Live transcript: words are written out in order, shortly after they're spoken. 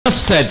enough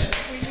said.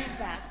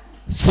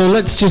 So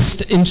let's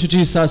just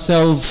introduce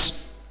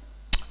ourselves.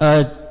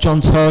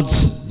 John Todd,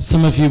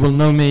 some of you will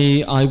know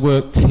me. I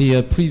worked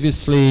here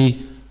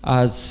previously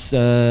as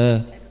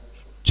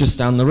just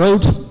down the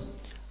road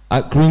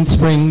at Green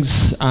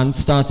Springs and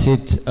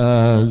started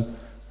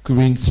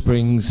Green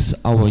Springs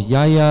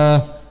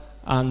Awayaya,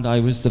 and I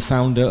was the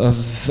founder of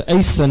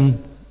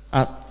ASON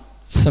at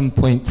some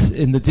point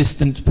in the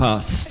distant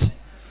past.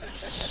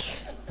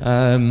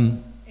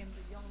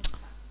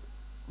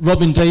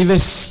 Robin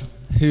Davies,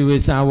 who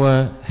is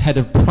our head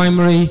of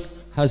primary,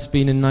 has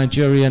been in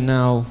Nigeria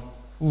now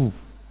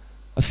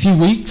a few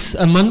weeks,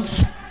 a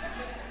month.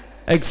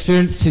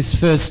 Experienced his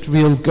first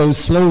real go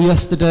slow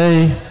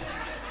yesterday.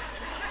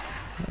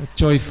 A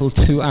joyful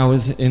 2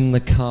 hours in the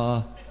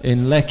car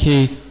in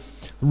Lekki.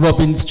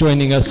 Robin's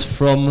joining us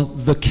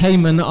from the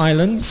Cayman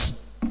Islands,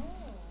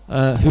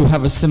 who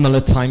have a similar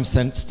time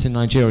sense to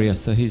Nigeria,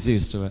 so he's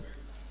used to it.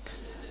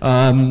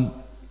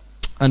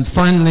 And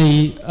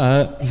finally,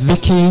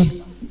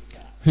 Vicky,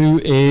 who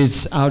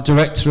is our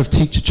Director of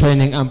Teacher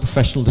Training and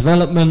Professional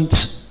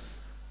Development.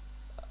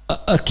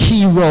 A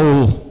key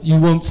role, you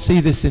won't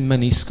see this in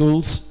many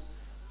schools.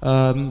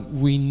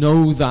 We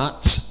know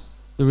that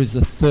there is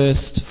a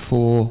thirst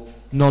for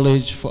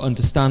knowledge, for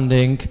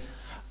understanding,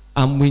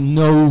 and we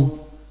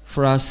know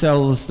for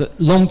ourselves that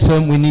long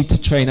term we need to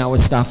train our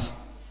staff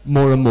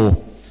more and more.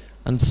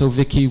 And so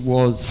Vicky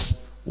was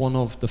one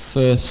of the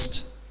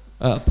first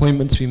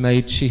appointments we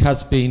made. She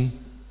has been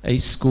a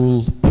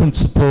school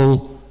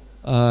principal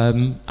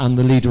and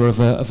the leader of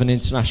an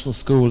international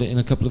school in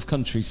a couple of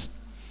countries.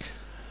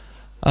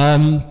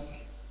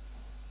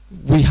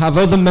 We have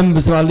other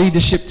members of our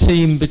leadership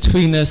team.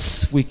 Between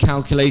us, we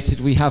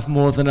calculated we have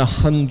more than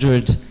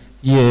 100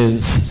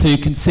 years. So you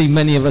can see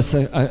many of us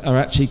are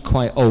actually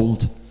quite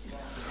old.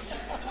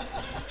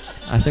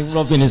 I think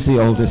Robin is the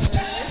oldest.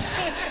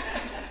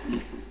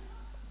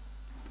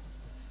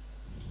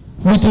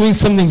 We're doing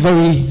something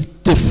very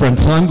different.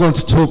 So I'm going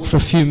to talk for a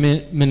few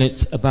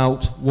minutes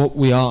about what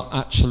we are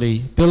actually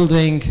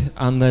building,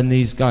 and then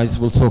these guys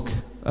will talk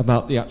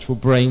about the actual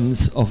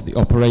brains of the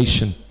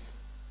operation.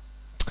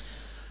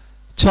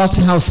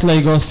 Charterhouse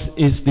Lagos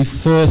is the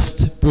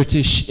first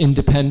British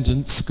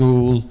independent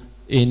school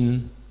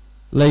in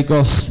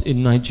Lagos,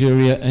 in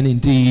Nigeria, and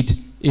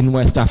indeed in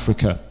West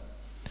Africa.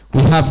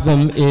 We have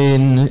them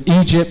in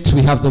Egypt,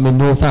 we have them in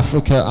North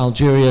Africa,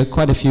 Algeria,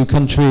 quite a few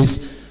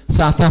countries.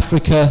 South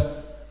Africa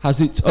has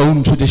its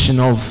own tradition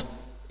of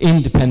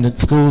independent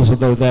schools,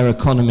 although their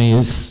economy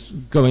is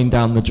going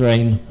down the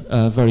drain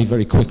very,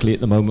 very quickly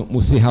at the moment.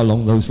 We'll see how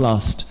long those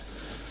last.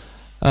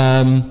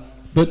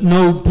 But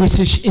no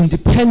British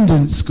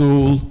independent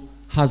school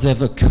has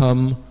ever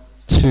come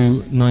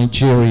to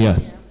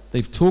Nigeria.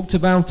 They've talked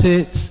about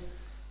it.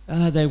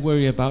 They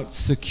worry about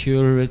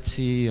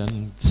security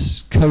and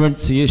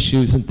currency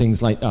issues and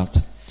things like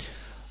that.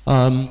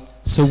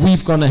 So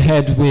we've gone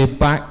ahead. We're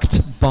backed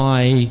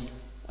by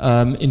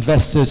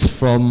investors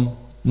from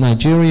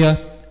Nigeria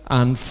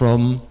and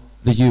from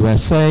the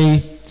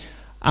USA,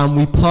 and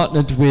we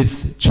partnered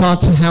with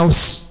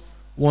Charterhouse,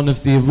 one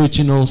of the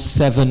original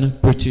 7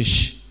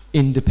 British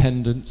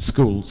independent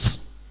schools.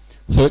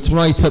 So it's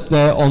right up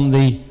there on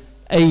the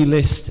A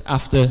list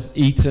after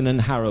Eton and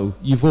Harrow.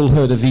 You've all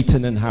heard of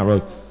Eton and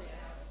Harrow.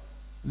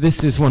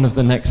 This is one of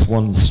the next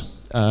ones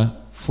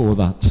for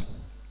that.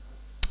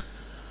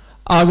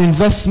 Our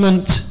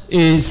investment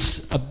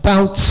is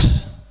about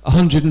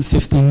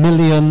 150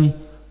 million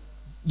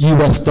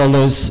US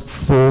dollars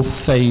for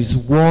phase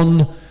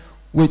 1,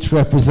 which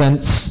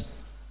represents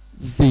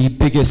the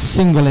biggest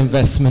single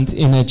investment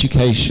in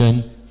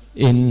education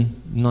in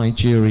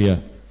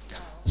Nigeria.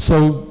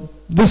 So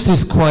this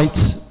is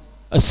quite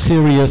a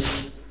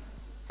serious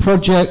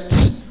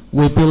project.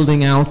 We're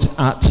building out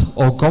at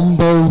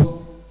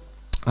Ogombo,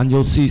 and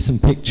you'll see some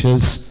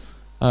pictures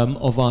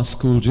of our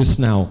school just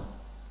now.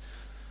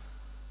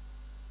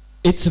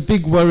 It's a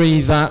big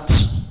worry that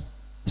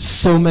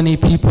so many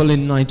people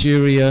in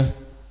Nigeria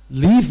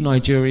leave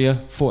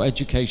Nigeria for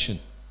education,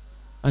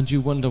 and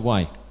you wonder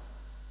why.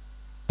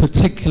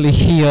 Particularly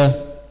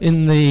here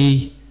in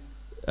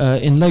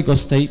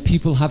Lagos State,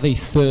 people have a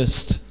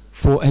thirst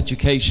for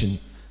education.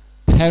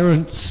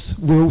 Parents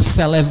will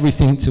sell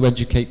everything to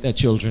educate their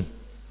children.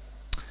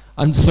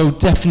 And so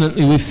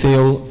definitely we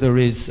feel there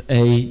is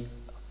a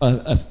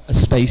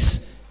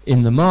space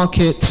in the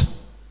market.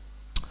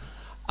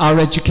 Our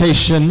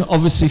education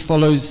obviously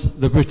follows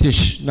the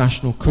British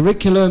national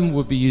curriculum.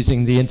 We'll be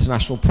using the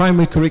international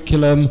primary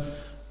curriculum,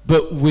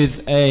 but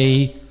with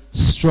a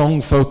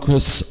strong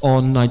focus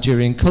on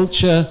Nigerian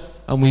culture,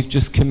 and we've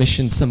just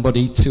commissioned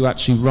somebody to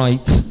actually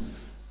write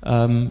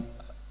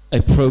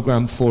a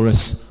program for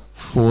us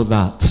for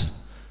that.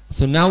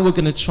 So now we're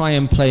going to try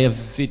and play a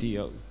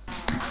video.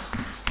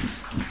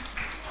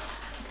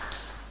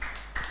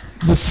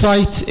 The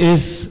site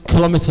is a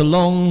kilometre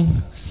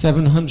long,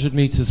 700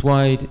 metres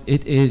wide.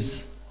 It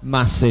is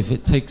massive.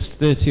 It takes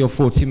 30 or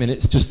 40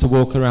 minutes just to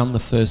walk around the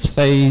first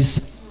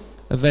phase.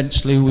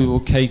 Eventually we will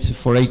cater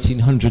for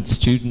 1,800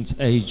 students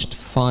aged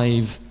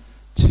 5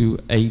 to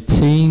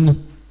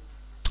 18.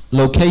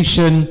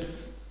 Location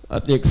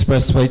at the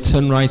expressway,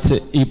 turn right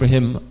at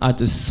Ibrahim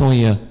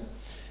Adesoya.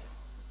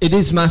 It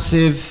is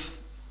massive.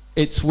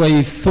 It's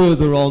way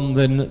further on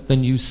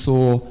than you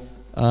saw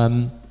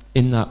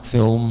in that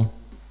film.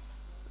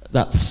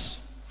 That's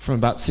from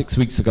about 6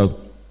 weeks ago.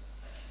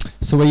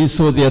 So where you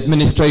saw the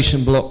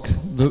administration block,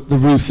 the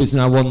roof is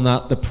now on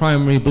that. The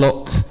primary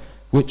block,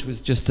 which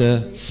was just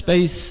a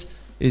space,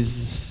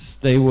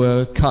 they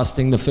were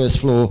casting the first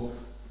floor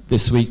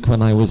this week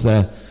when I was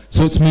there.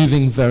 So it's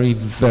moving very,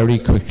 very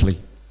quickly.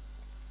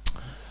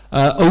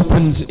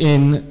 Opens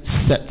in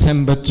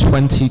September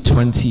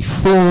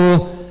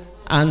 2024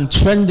 and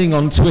trending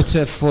on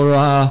Twitter for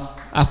our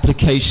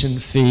application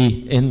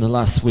fee in the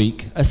last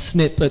week. A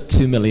snip at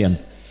 2 million.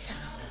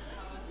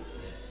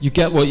 You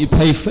get what you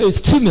pay for.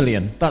 It's 2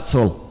 million, that's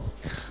all.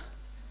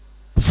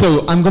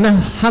 So I'm going to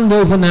hand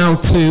over now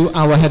to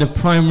our head of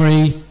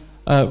primary,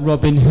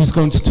 Robin, who's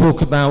going to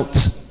talk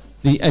about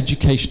the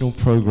educational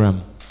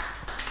program.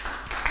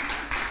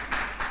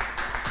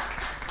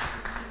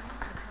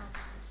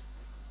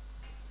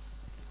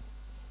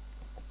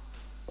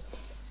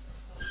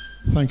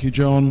 Thank you,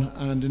 John,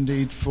 and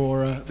indeed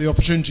for the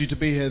opportunity to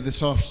be here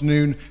this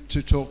afternoon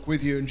to talk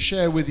with you and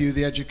share with you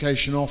the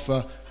education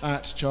offer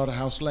at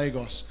Charterhouse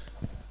Lagos.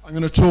 I'm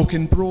going to talk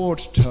in broad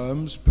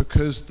terms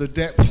because the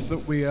depth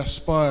that we are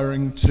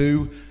aspiring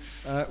to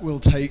will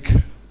take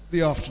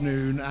the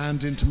afternoon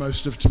and into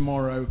most of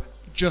tomorrow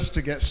just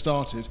to get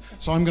started.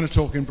 So I'm going to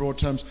talk in broad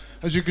terms.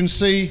 As you can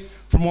see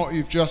from what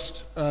you've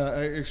just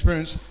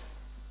experienced,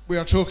 we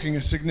are talking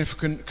a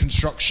significant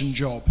construction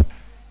job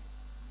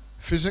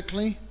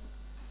physically,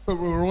 but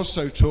we're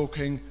also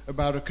talking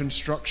about a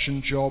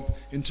construction job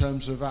in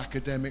terms of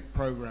academic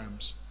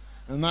programs.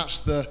 And that's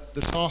the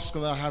task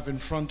that I have in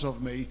front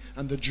of me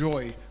and the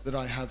joy that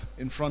I have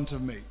in front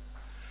of me.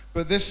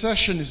 But this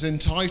session is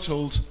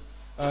entitled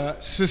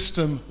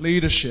System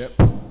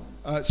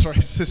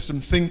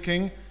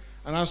Thinking.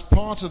 And as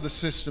part of the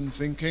system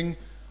thinking,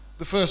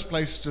 the first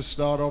place to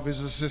start off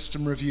is a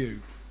system review.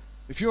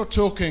 If you're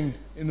talking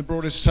in the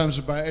broadest terms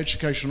about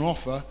educational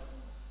offer,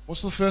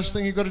 what's the first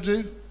thing you've got to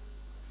do?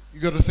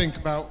 You've got to think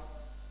about,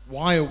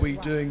 why are we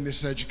doing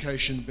this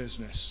education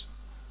business?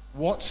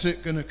 What's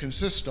it going to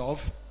consist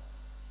of?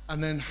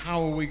 And then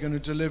how are we going to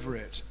deliver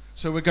it?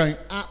 So we're going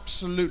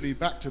absolutely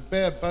back to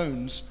bare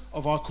bones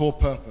of our core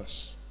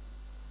purpose.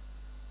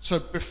 So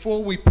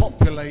before we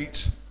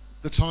populate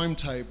the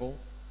timetable,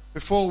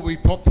 before we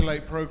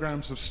populate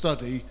programs of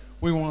study,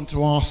 we want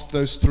to ask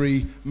those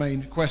three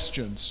main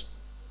questions.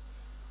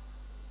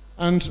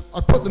 And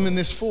I put them in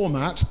this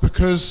format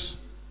because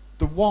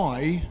the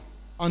why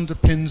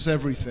underpins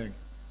everything.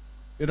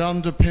 It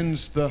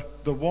underpins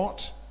the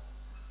what.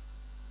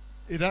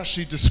 It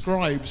actually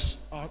describes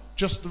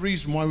just the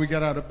reason why we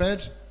get out of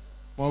bed,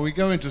 why we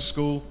go into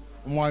school,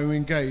 and why we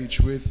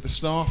engage with the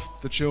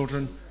staff, the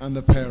children, and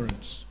the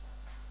parents.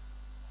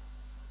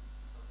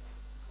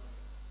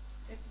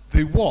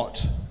 The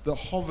what that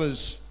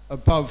hovers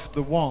above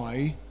the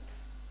why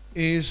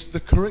is the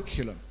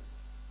curriculum.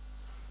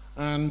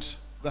 And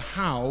the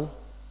how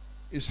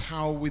is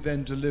how we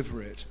then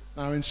deliver it.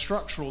 Now, in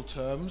structural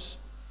terms,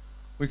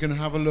 we're going to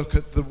have a look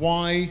at the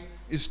why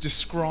is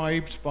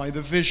described by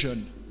the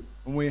vision.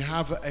 And we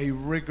have a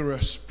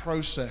rigorous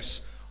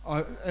process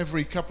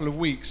every couple of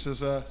weeks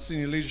as a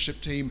senior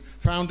leadership team,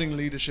 founding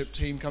leadership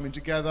team coming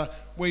together.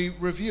 We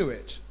review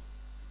it.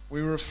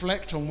 We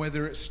reflect on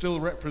whether it still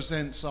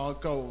represents our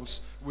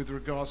goals with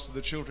regards to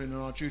the children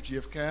and our duty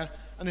of care.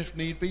 And if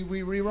need be,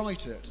 we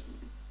rewrite it.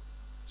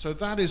 So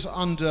that is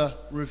under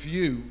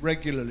review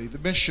regularly, the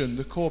mission,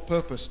 the core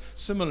purpose.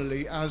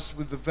 Similarly, as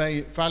with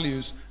the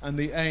values and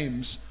the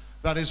aims,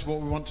 that is what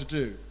we want to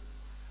do.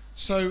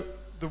 So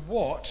the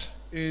what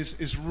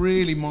is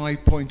really my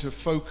point of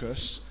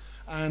focus,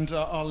 and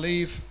I'll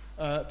leave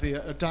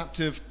the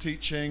adaptive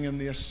teaching and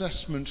the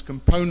assessment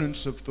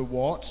components of the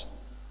what,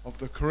 of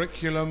the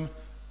curriculum,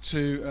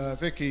 to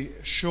Vicky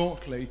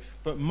shortly,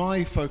 but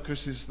my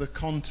focus is the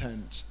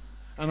content.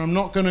 And I'm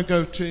not going to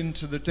go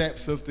into the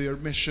depth of the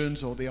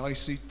admissions or the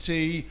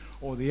ICT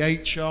or the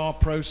HR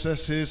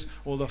processes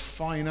or the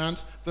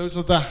finance. Those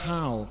are the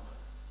how.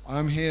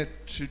 I'm here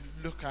to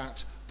look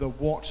at the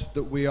what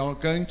that we are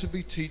going to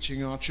be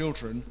teaching our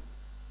children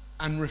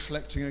and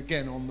reflecting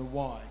again on the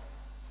why.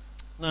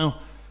 Now,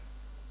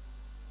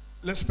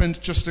 let's spend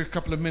just a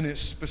couple of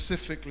minutes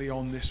specifically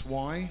on this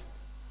why.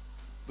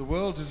 The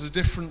world is a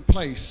different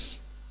place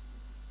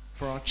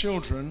for our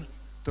children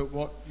than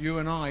what you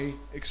and I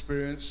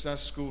experienced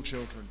as school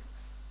children.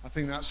 I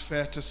think that's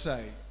fair to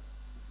say.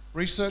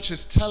 Research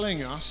is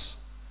telling us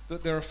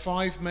that there are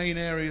 5 main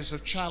areas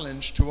of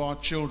challenge to our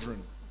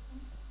children.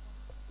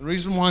 The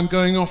reason why I'm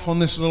going off on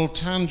this little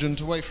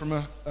tangent away from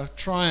a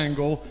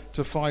triangle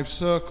to 5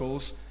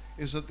 circles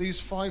is that these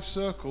 5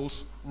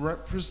 circles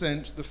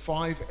represent the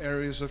 5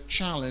 areas of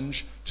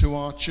challenge to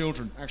our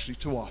children, actually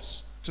to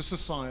us, to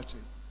society.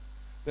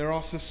 There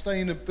are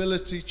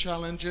sustainability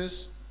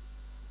challenges,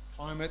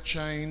 climate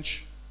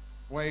change,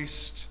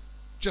 waste,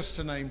 just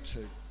to name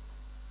 2.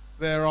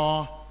 There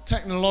are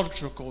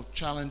technological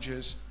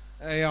challenges,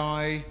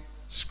 AI,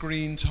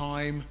 screen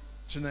time,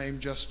 to name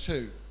just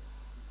two.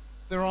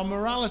 There are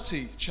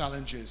morality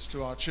challenges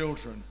to our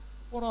children.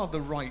 What are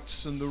the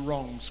rights and the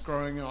wrongs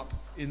growing up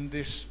in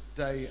this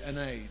day and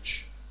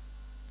age?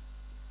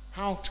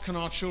 How can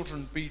our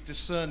children be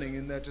discerning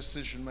in their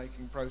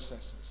decision-making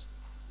processes?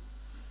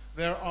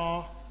 There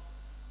are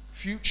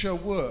future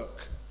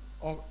work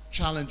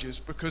challenges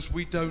because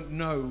we don't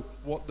know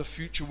what the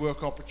future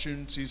work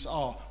opportunities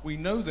are. We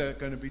know they're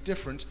going to be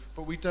different,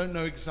 but we don't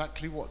know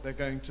exactly what they're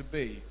going to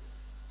be.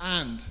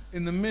 And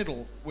in the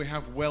middle, we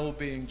have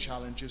well-being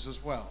challenges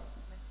as well.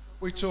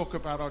 We talk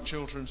about our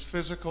children's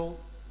physical,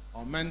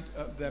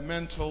 their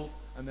mental,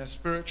 and their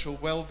spiritual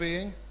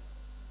well-being,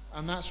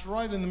 and that's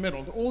right in the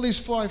middle. All these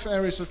 5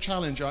 areas of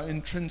challenge are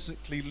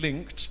intrinsically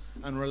linked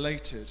and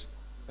related.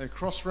 They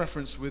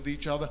cross-reference with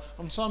each other.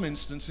 In some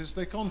instances,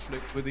 they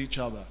conflict with each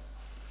other.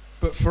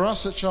 But for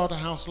us at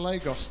Charterhouse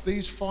Lagos,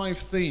 these 5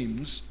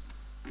 themes,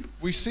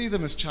 we see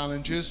them as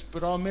challenges,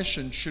 but our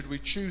mission, should we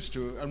choose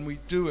to, and we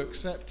do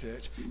accept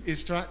it,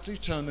 is to actually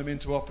turn them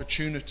into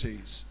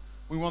opportunities.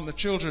 We want the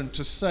children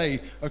to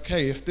say,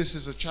 okay, if this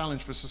is a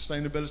challenge for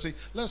sustainability,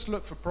 let's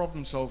look for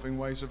problem-solving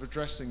ways of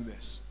addressing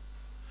this.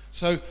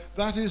 So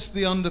that is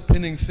the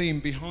underpinning theme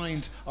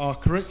behind our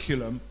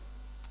curriculum,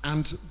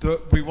 and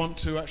that we want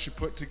to actually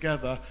put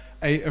together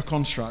a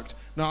construct.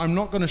 Now, I'm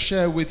not going to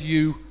share with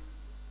you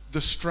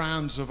the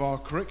strands of our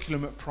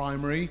curriculum at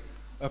primary,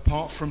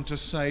 apart from to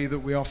say that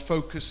we are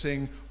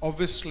focusing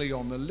obviously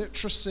on the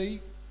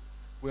literacy,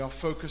 we are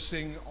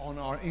focusing on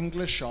our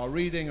English, our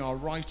reading, our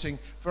writing,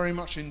 very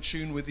much in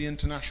tune with the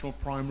international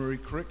primary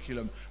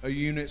curriculum, a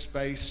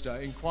units-based,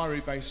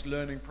 inquiry-based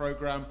learning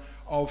program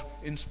of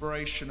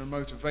inspiration and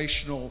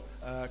motivational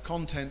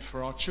content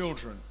for our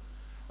children.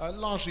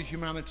 Largely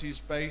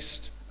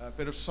humanities-based, a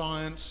bit of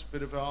science, a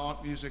bit of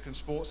art, music and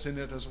sports in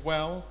it as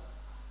well.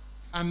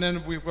 And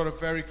then we've got a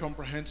very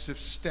comprehensive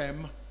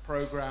STEM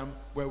program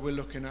where we're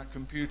looking at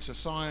computer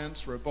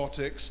science,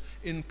 robotics,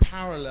 in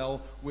parallel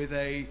with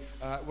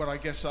what I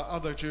guess are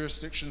other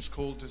jurisdictions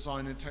called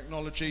design and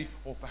technology,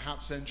 or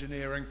perhaps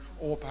engineering,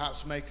 or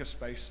perhaps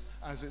makerspace,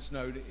 as it's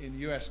known in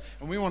the US.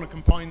 And we want to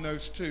combine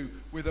those two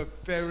with a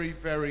very,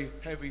 very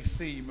heavy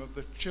theme of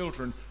the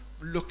children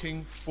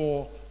looking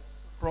for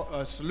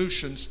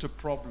solutions to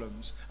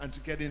problems and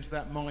to get into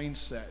that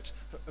mindset,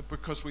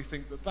 because we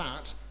think that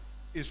that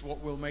is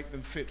what will make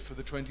them fit for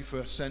the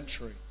 21st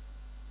century.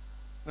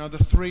 Now the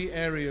 3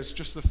 areas,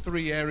 just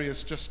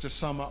to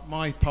sum up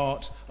my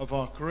part of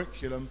our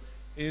curriculum,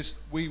 is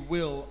we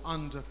will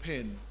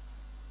underpin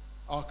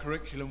our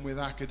curriculum with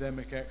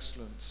academic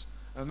excellence.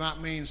 And that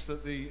means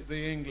that the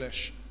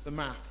English, the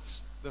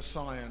maths, the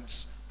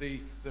science, the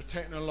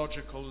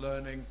technological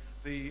learning,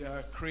 the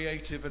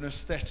creative and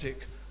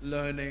aesthetic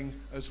learning,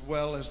 as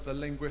well as the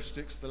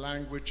linguistics, the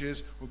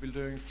languages, we'll be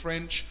doing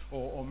French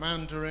or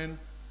Mandarin.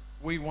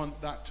 We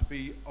want that to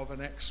be of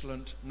an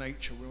excellent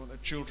nature. We want the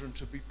children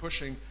to be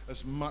pushing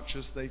as much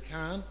as they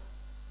can.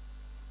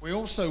 We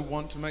also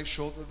want to make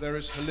sure that there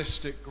is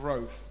holistic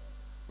growth.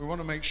 We want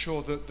to make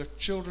sure that the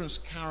children's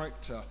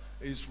character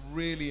is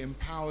really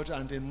empowered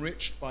and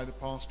enriched by the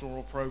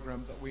pastoral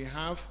program that we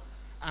have,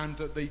 and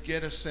that they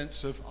get a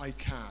sense of I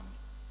can.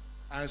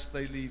 As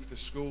they leave the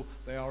school,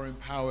 they are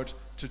empowered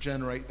to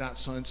generate that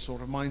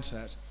sort of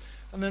mindset.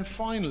 And then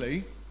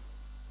finally,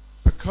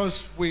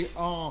 because we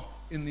are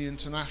in the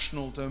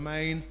international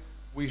domain,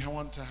 we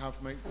want to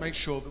make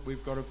sure that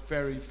we've got a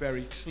very,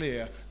 very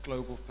clear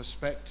global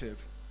perspective.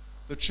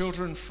 The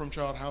children from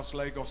Charterhouse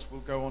Lagos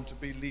will go on to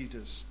be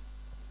leaders.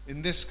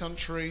 In this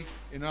country,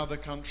 in other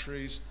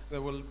countries,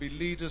 there will be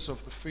leaders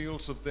of the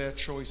fields of their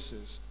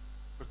choices,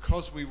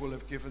 because we will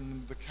have given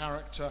them the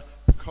character,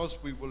 because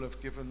we will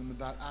have given them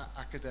that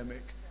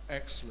academic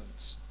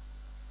excellence.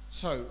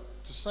 So,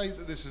 to say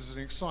that this is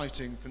an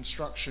exciting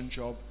construction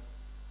job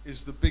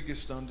is the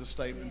biggest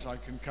understatement I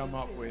can come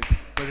up with,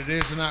 but it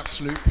is an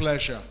absolute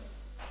pleasure.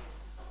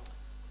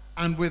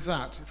 And with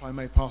that, if I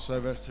may pass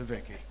over to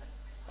Vicky.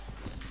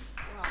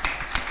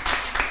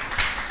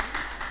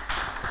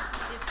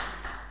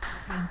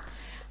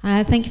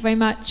 Thank you very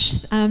much.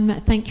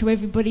 Thank you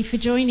everybody for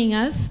joining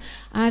us.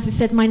 As I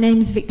said, my name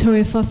is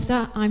Victoria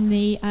Foster. I'm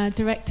the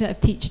Director of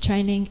Teacher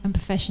Training and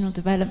Professional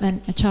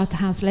Development at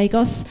Charterhouse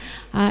Lagos.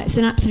 It's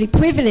an absolute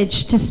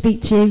privilege to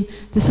speak to you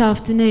this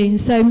afternoon.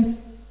 So,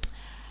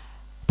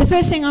 the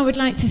first thing I would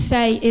like to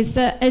say is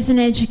that as an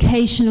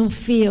educational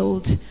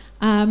field,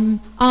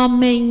 our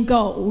main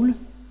goal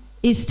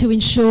is to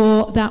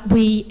ensure that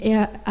we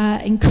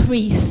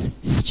increase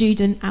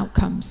student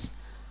outcomes.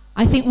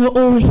 I think we're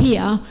all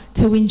here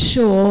to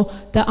ensure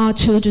that our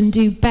children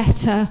do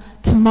better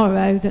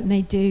tomorrow than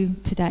they do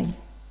today.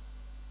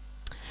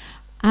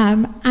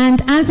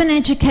 And as an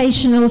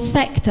educational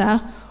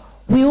sector,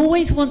 we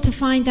always want to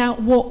find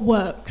out what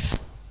works.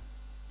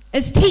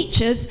 As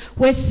teachers,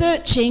 we're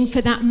searching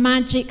for that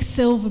magic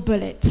silver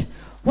bullet.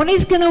 What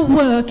is going to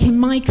work in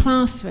my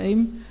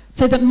classroom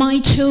so that my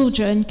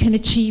children can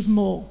achieve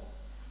more?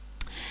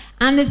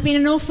 And there's been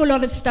an awful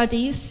lot of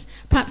studies,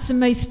 Perhaps the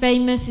most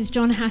famous is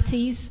John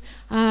Hattie's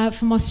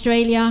from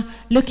Australia,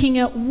 looking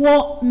at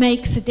what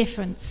makes a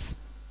difference.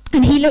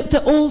 And he looked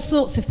at all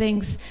sorts of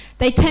things.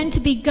 They tend to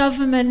be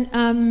government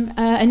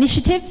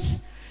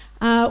initiatives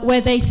where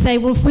they say,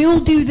 well, if we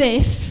all do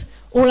this,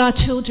 all our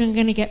children are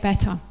going to get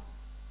better.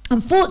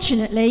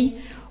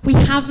 Unfortunately, we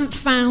haven't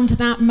found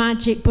that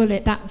magic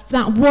bullet,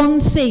 that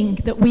one thing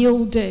that we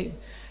all do.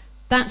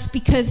 That's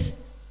because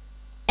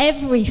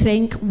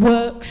everything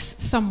works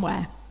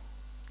somewhere.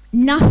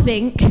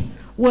 Nothing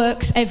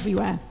works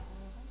everywhere.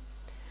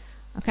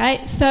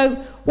 Okay, so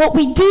what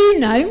we do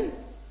know,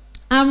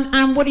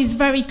 and what is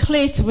very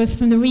clear to us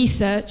from the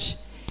research,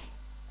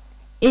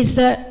 is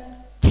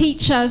that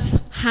teachers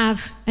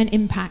have an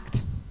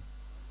impact.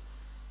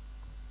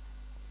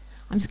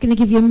 I'm just going to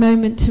give you a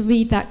moment to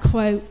read that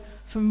quote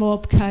from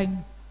Rob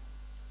Cohn.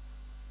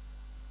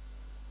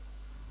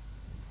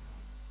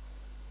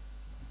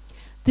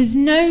 There's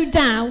no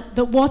doubt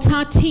that what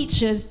our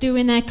teachers do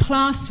in their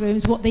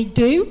classrooms, what they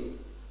do,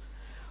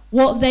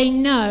 what they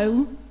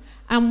know,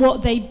 and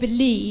what they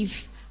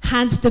believe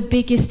has the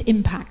biggest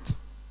impact.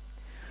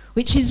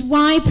 Which is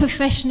why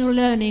professional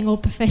learning or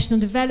professional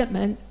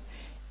development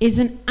is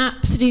an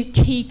absolute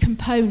key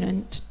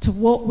component to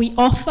what we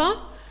offer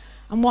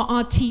and what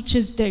our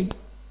teachers do.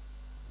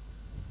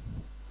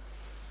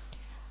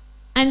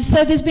 And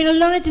so there's been a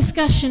lot of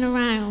discussion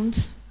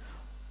around,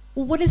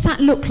 well, what does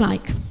that look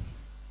like?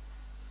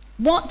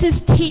 What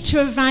does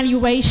teacher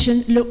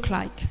evaluation look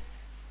like?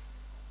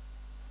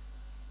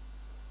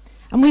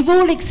 And we've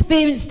all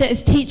experienced it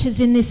as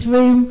teachers in this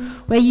room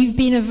where you've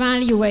been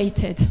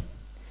evaluated.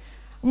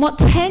 And what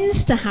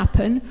tends to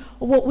happen,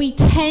 or what we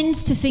tend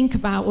to think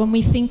about when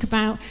we think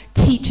about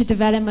teacher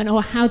development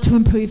or how to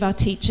improve our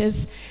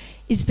teachers,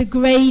 is the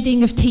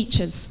grading of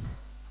teachers.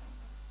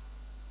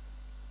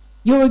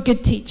 You're a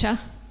good teacher.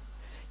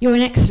 You're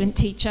an excellent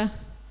teacher.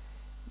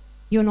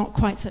 You're not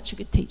quite such a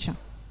good teacher.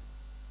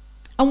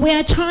 And we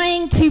are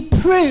trying to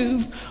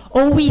prove,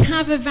 or we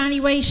have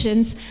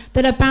evaluations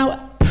that are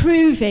about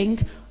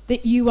proving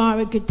that you are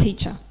a good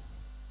teacher.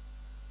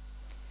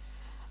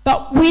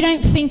 But we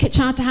don't think at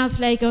Charterhouse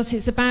Lagos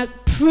it's about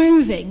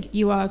proving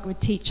you are a good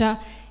teacher,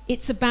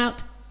 it's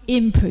about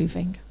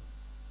improving.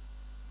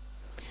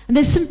 And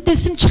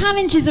there's some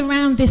challenges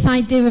around this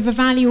idea of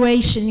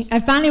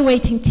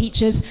evaluating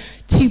teachers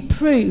to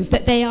prove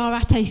that they are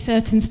at a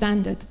certain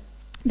standard.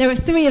 There are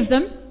 3 of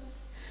them.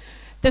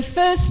 The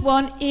first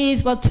one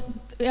is, well,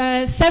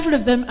 several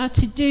of them are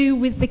to do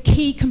with the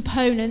key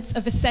components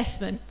of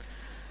assessment.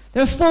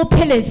 There are 4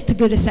 pillars to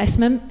good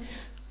assessment.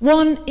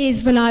 One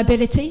is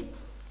reliability,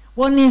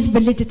 one is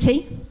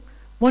validity,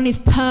 one is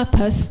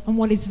purpose, and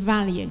one is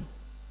value.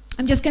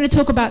 I'm just going to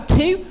talk about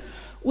 2,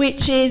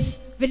 which is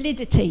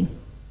validity.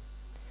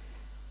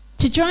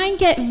 To try and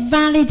get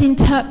valid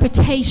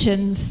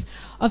interpretations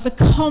of a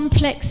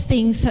complex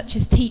thing such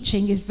as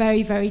teaching is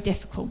very, very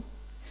difficult.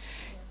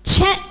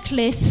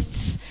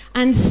 Checklists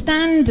and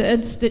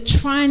standards that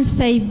try and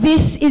say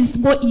this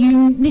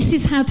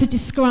is how to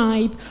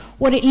describe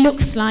what it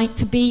looks like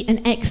to be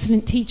an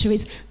excellent teacher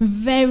is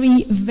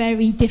very,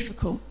 very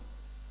difficult.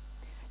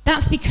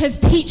 That's because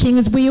teaching,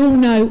 as we all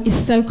know,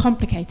 is so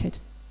complicated.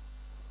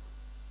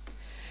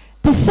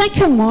 The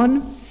second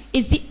one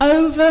is the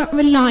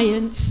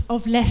over-reliance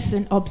of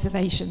lesson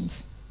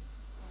observations.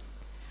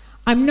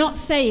 I'm not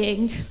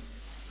saying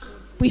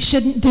we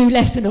shouldn't do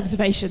lesson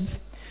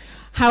observations.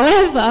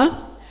 However,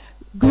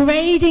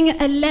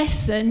 grading a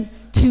lesson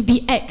to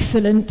be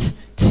excellent,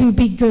 to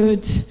be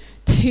good,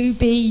 to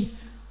be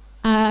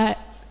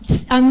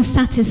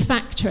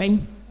unsatisfactory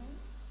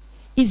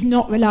is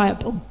not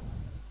reliable.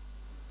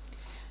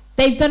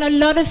 They've done a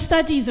lot of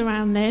studies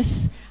around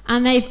this,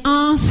 and they've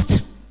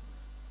asked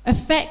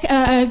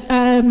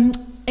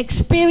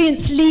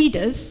experienced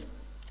leaders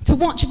to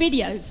watch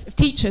videos of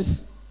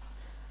teachers.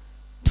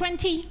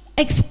 20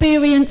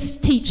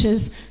 experienced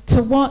teachers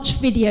to watch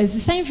videos, the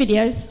same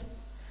videos,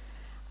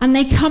 and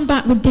they come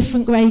back with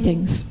different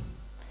gradings.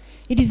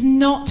 It is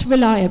not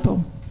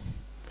reliable.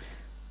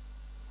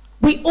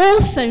 We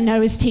also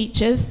know as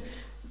teachers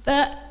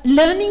that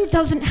learning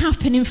doesn't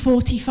happen in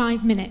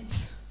 45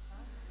 minutes.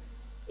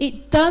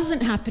 It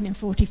doesn't happen in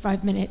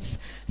 45 minutes.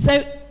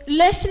 So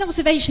lesson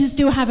observations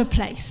do have a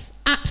place.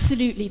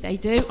 Absolutely they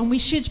do. And we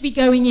should be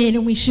going in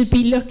and we should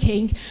be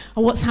looking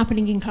at what's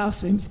happening in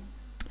classrooms.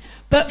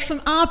 But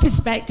from our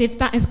perspective,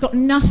 that has got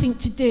nothing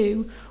to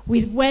do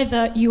with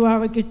whether you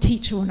are a good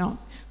teacher or not.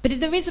 But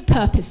there is a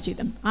purpose to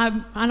them.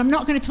 And I'm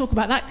not going to talk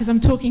about that because I'm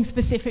talking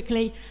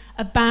specifically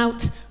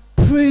about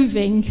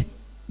proving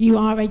you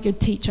are a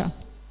good teacher.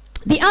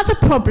 The other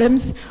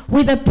problems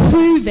with a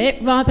prove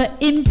it, rather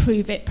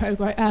improve it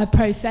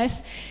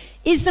process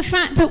is the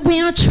fact that we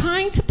are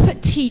trying to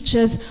put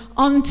teachers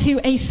onto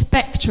a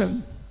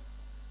spectrum.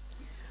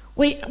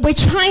 We're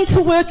trying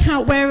to work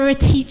out where a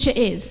teacher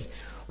is.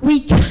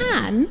 We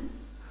can,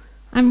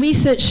 and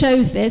research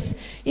shows this,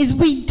 is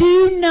we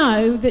do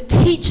know that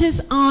teachers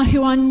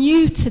who are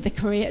new to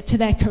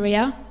their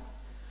career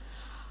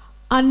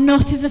are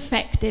not as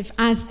effective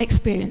as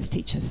experienced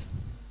teachers.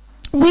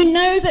 We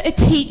know that a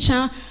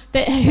teacher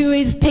who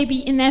is maybe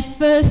in their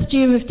first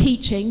year of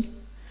teaching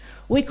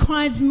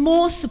requires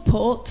more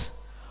support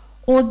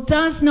or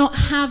does not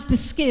have the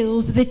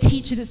skills of the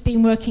teacher that's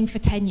been working for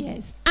 10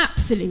 years.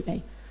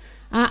 Absolutely.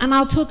 And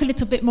I'll talk a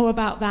little bit more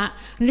about that,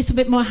 and a little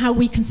bit more how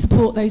we can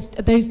support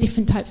those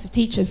different types of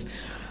teachers.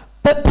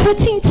 But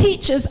putting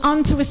teachers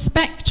onto a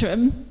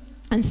spectrum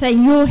and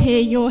saying you're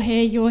here, you're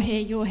here, you're here,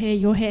 you're here,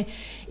 you're here,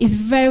 is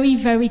very,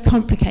 very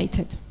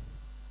complicated.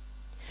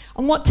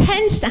 And what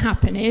tends to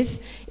happen is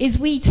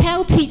we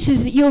tell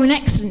teachers that you're an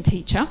excellent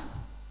teacher,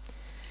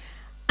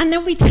 and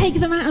then we take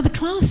them out of the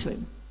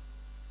classroom.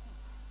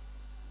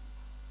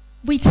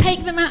 We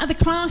take them out of the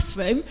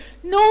classroom,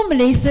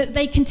 normally so that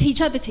they can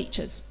teach other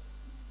teachers.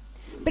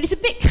 But it's a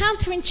bit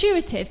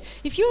counterintuitive.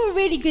 If you're a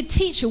really good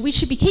teacher, we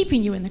should be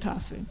keeping you in the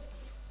classroom,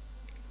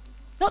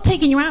 not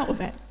taking you out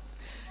of it.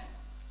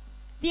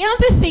 The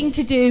other thing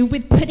to do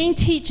with putting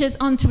teachers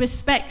onto a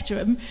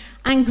spectrum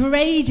and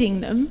grading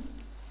them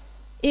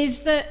is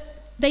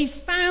that they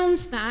found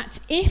that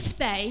if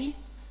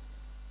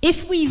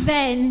we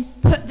then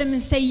put them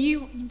and say,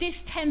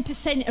 this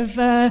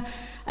 10%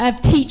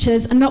 of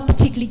teachers are not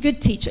particularly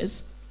good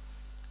teachers,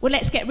 well,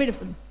 let's get rid of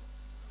them.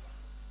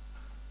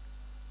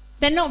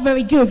 They're not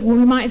very good, well,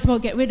 we might as well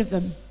get rid of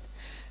them.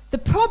 The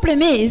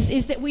problem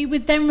is that we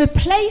would then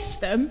replace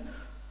them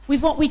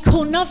with what we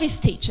call novice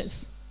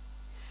teachers.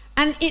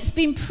 And it's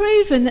been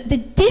proven that the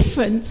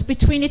difference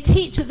between a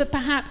teacher that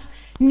perhaps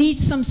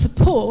needs some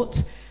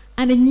support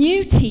and a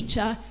new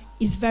teacher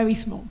is very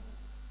small.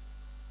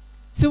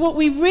 So what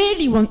we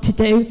really want to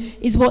do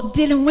is what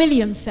Dylan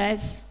Williams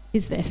says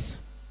is this.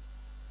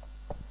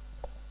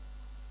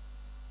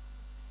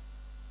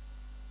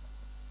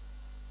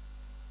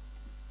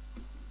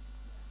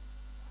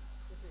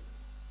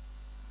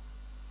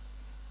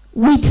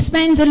 We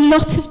spend a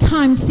lot of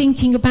time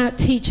thinking about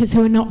teachers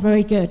who are not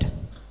very good.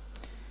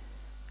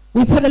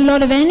 We put a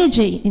lot of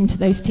energy into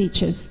those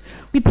teachers.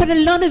 We put a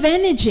lot of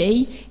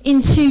energy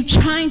into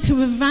trying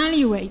to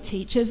evaluate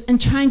teachers and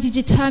trying to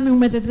determine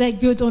whether they're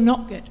good or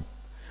not good.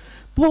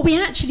 But what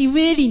we actually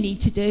really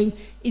need to do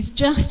is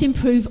just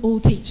improve all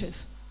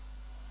teachers.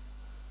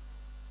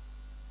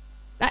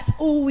 That's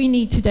all we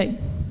need to do.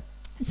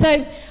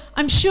 So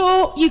I'm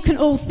sure you can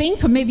all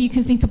think, or maybe you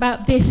can think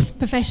about this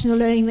professional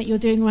learning that you're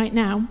doing right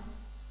now.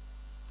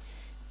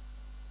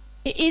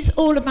 It is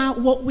all about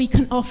what we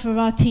can offer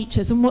our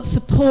teachers and what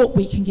support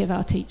we can give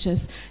our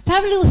teachers. To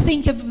have a little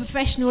think of a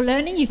professional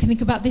learning, you can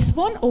think about this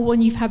one or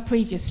one you've had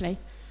previously.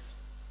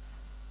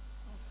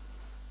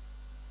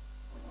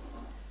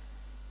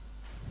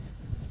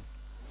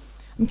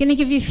 I'm going to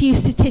give you a few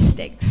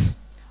statistics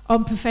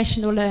on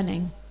professional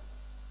learning.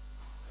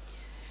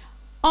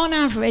 On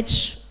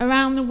average,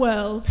 around the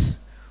world,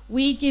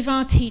 we give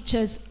our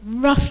teachers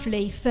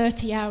roughly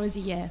 30 hours a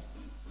year.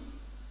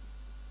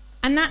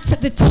 And that's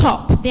at the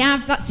top.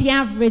 That's the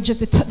average of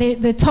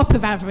the top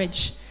of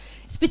average.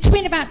 It's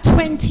between about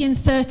 20 and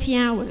 30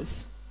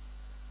 hours.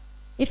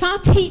 If our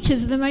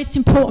teachers are the most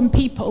important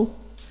people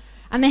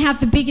and they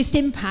have the biggest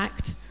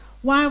impact,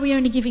 why are we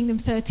only giving them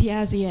 30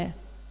 hours a year?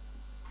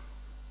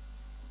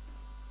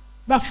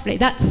 Roughly,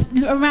 that's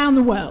around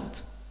the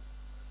world.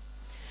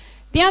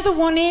 The other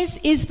one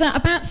is that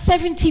about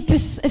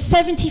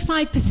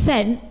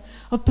 75%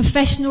 of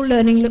professional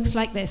learning looks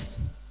like this.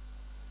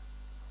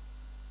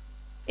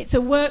 It's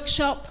a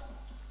workshop.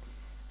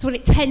 It's what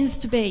it tends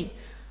to be.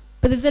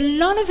 But there's a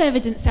lot of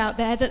evidence out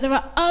there that there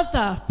are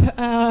other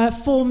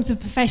forms of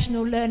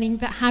professional learning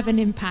that have an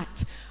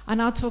impact.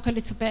 And I'll talk a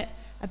little bit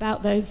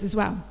about those as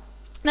well.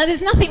 Now,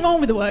 there's nothing wrong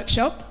with a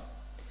workshop.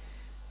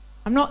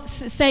 I'm not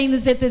saying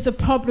that there's a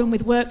problem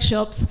with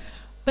workshops,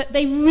 but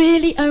they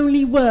really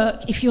only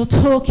work if you're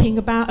talking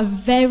about a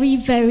very,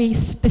 very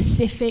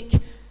specific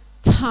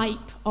type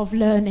of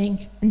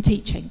learning and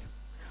teaching.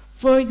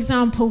 For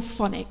example,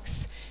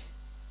 phonics.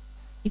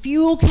 If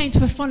you all came to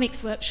a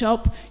phonics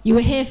workshop, you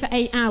were here for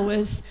 8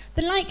 hours,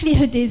 the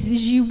likelihood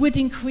is you would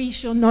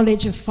increase your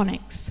knowledge of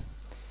phonics.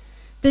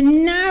 The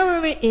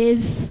narrower it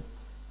is,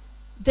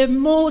 the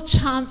more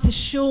chance a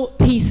short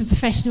piece of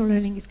professional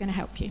learning is going to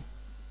help you.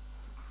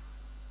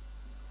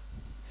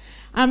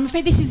 I'm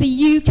afraid this is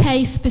a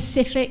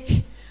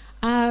UK-specific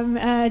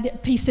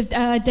piece of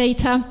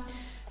data.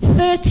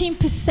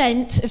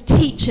 13% of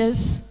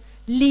teachers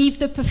leave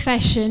the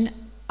profession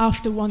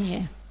after 1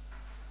 year.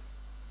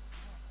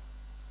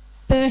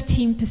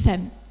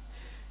 13%.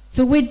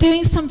 So we're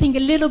doing something a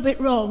little bit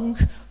wrong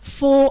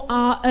for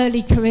our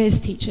early careers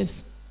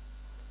teachers.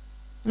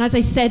 And as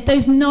I said,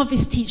 those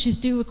novice teachers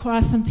do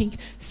require something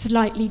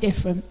slightly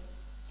different.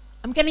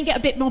 I'm going to get a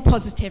bit more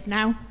positive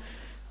now.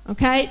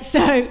 Okay, so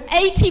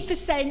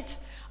 80%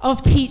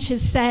 of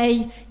teachers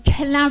say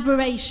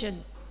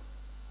collaboration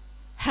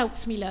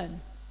helps me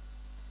learn.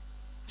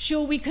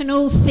 Sure, we can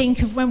all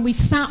think of when we've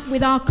sat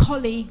with our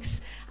colleagues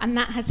and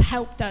that has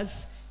helped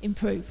us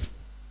improve.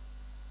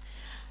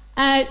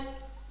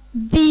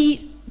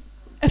 The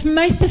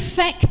most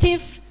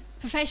effective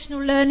professional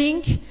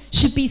learning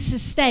should be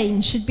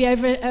sustained, should be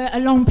over a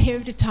long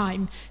period of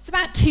time. It's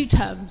about 2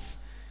 terms.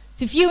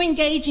 So if you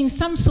engage in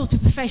some sort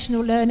of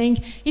professional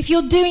learning, if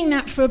you're doing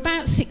that for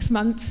about 6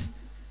 months,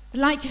 the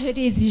likelihood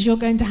is you're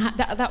going to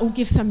that will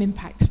give some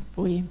impact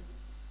for you.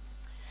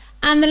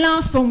 And the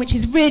last one, which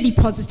is really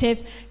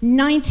positive,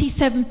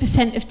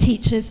 97% of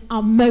teachers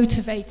are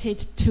motivated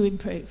to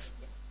improve.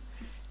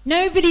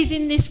 Nobody's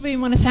in this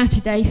room on a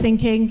Saturday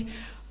thinking,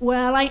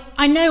 well,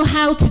 I know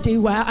how to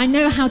do well, I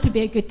know how to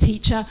be a good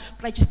teacher,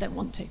 but I just don't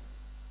want to.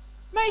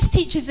 Most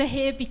teachers are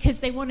here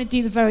because they want to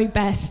do the very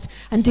best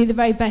and do the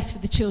very best for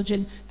the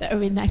children that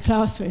are in their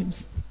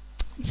classrooms.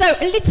 So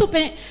a little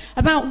bit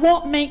about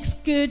what makes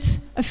good,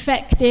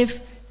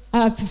 effective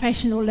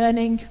professional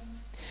learning.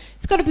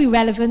 It's got to be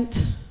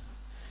relevant.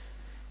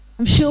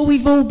 I'm sure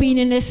we've all been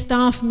in a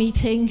staff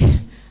meeting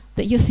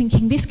that you're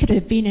thinking, this could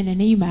have been in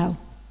an email.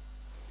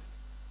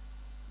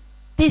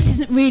 This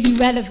isn't really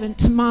relevant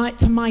to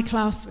my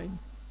classroom.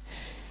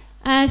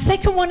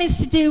 Second one is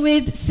to do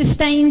with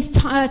sustained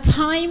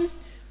time.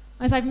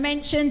 As I've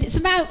mentioned, it's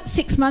about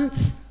 6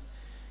 months.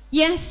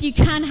 Yes, you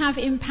can have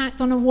impact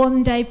on a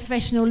one-day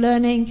professional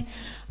learning,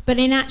 but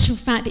in actual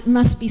fact, it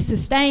must be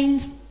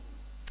sustained.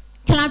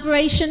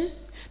 Collaboration.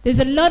 There's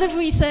a lot of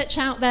research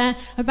out there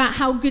about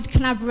how good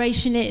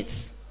collaboration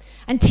is.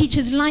 And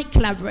teachers like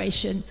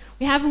collaboration.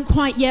 We haven't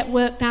quite yet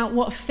worked out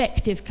what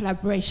effective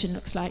collaboration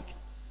looks like.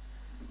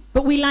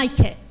 But we like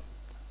it.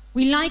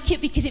 We like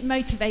it because it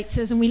motivates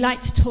us and we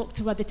like to talk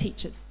to other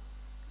teachers.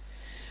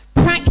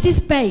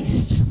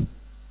 Practice-based.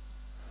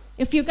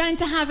 If you're going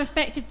to have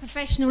effective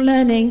professional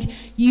learning,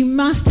 you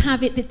must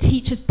have it that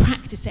teachers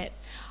practice it.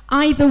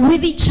 Either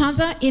with each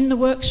other in the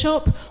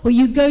workshop, or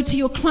you go to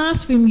your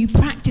classroom, you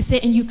practice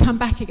it, and you come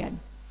back again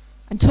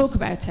and talk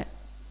about it.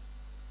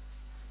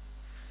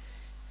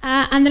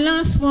 And the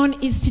last one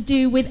is to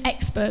do with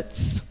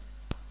experts.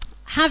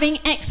 Having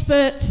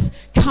experts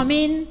come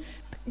in,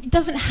 it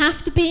doesn't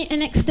have to be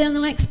an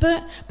external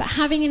expert, but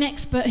having an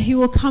expert who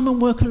will come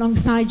and work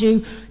alongside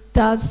you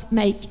does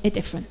make a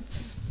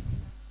difference.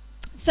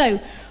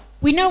 So,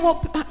 we know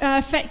what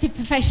effective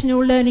professional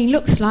learning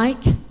looks like.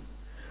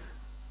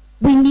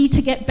 We need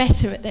to get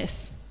better at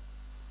this.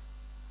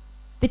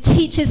 The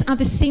teachers are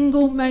the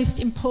single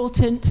most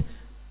important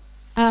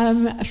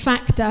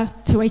factor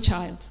to a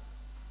child.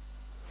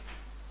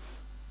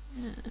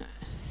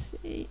 Let's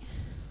see.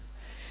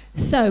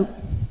 So,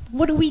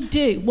 what do we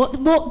do?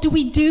 What do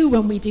we do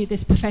when we do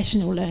this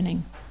professional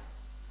learning?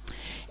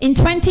 In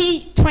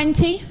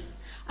 2020,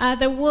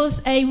 there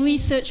was a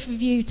research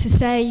review to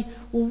say,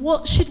 well,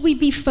 what should we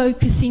be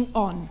focusing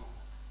on?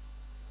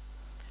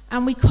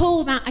 And we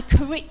call that a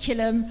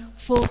curriculum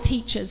for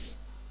teachers.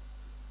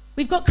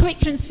 We've got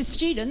curriculums for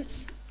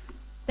students,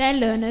 they're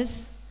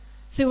learners.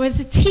 So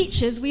as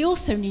teachers, we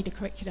also need a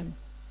curriculum.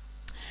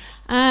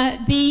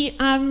 The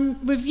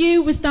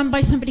review was done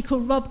by somebody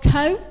called Rob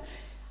Coe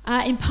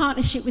in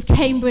partnership with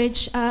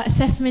Cambridge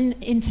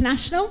Assessment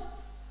International.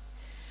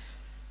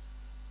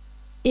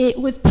 It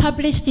was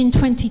published in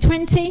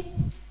 2020,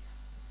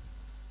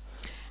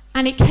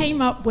 and it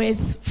came up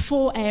with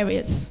 4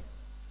 areas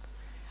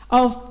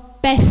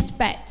of best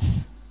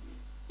bets.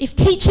 If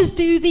teachers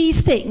do these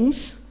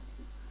things,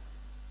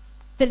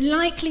 the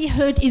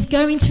likelihood is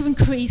going to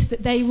increase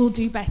that they will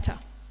do better.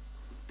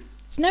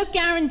 It's no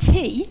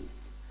guarantee,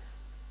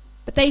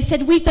 but they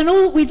said we've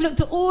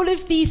looked at all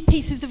of these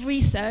pieces of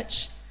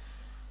research,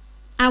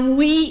 and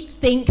we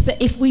think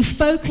that if we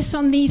focus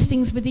on these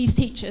things with these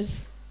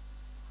teachers,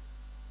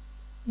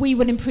 we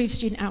will improve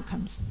student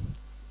outcomes.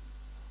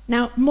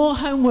 Now, more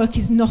homework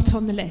is not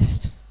on the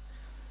list.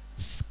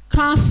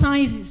 Class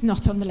size is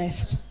not on the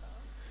list.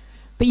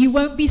 But you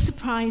won't be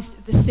surprised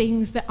at the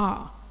things that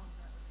are.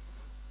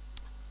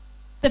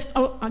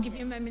 I'll give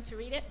you a moment to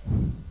read it.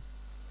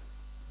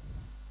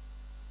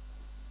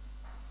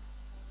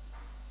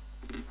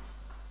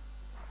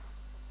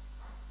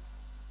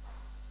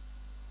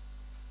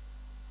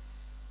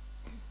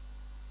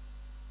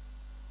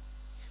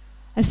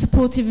 A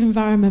supportive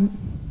environment.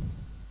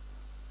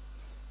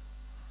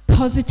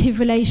 Positive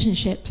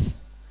relationships.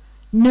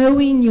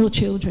 Knowing your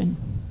children.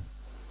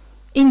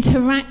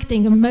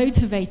 Interacting and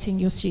motivating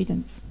your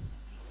students.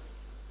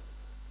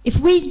 If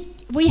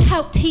we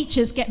help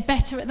teachers get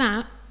better at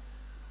that,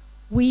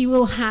 we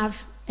will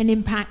have an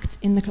impact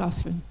in the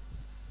classroom.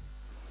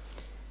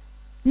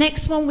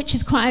 Next one, which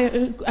is quite,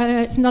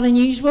 it's not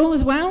unusual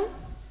as well,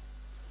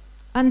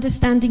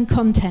 understanding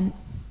content.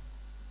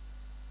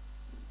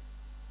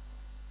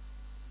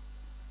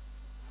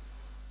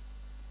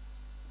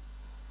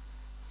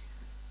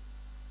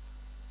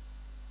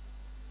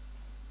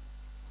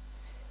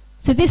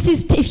 So this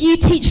is, if you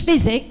teach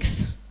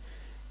physics,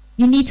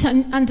 you need to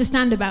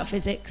understand about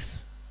physics.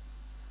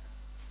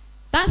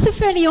 That's a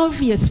fairly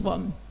obvious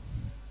one.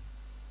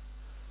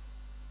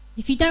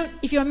 If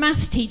you're a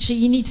maths teacher,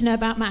 you need to know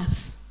about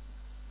maths.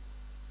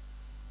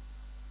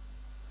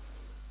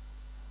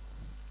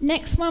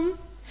 Next one,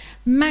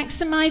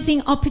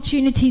 maximizing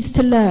opportunities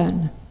to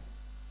learn.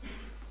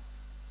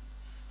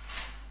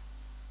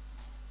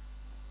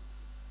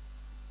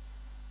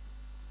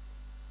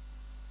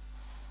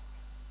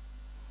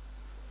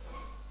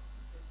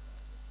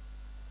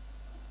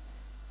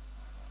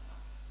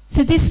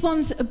 So this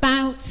one's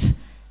about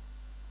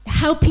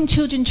helping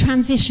children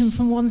transition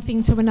from one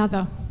thing to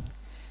another.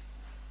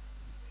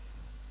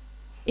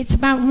 It's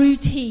about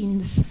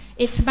routines.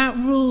 It's about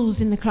rules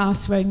in the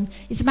classroom.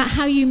 It's about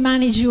how you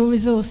manage your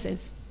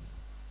resources.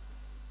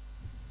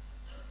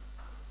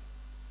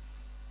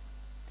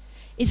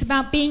 It's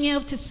about being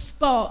able to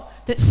spot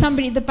that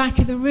somebody at the back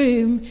of the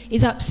room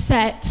is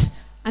upset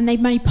and they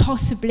may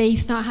possibly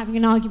start having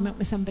an argument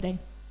with somebody.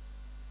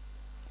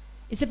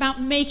 It's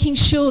about making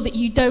sure that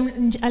you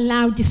don't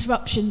allow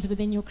disruptions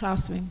within your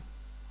classroom.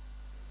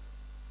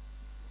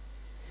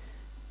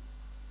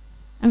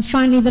 And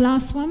finally, the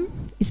last one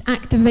is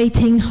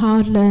activating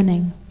hard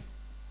learning.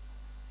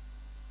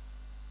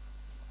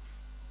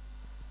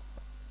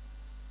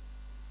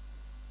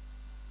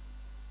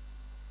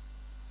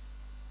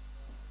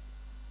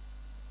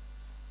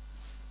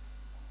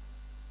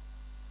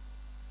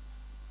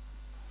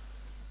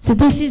 So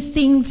this is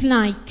things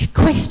like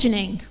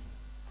questioning,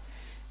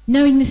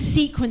 knowing the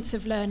sequence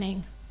of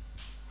learning,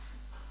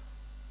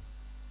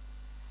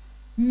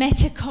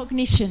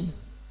 metacognition,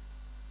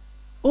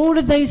 all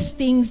of those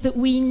things that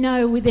we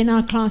know within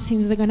our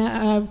classrooms are going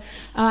to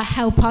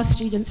help our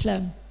students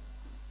learn.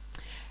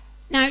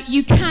 Now,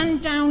 you can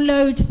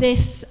download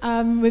this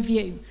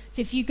review.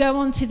 So if you go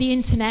onto the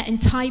internet and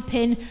type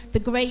in the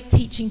Great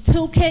Teaching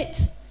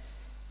Toolkit,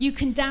 you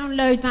can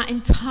download that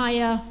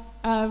entire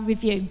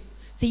review.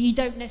 So you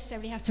don't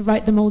necessarily have to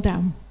write them all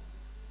down.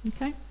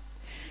 Okay?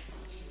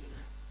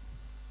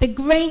 The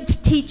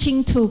Great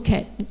Teaching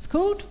Toolkit, it's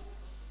called.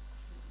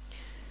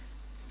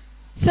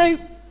 So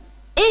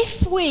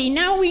if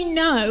now we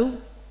know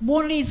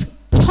what is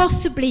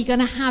possibly going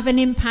to have an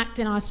impact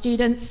in our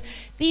students,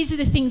 these are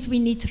the things we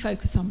need to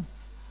focus on.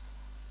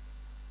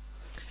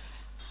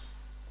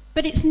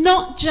 But it's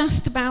not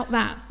just about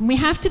that. We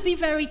have to be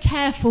very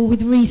careful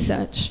with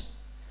research,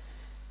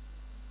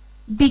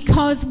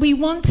 because we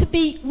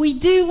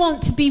do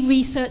want to be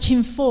research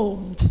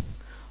informed.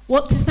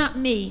 What does that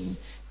mean?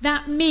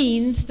 That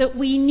means that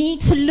we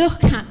need to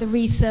look at the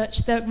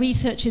research that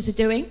researchers are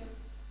doing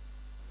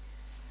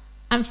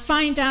and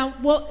find out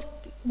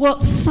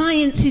what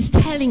science is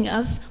telling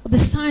us, or the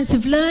science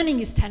of learning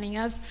is telling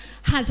us,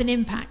 has an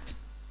impact.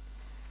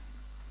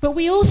 But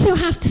we also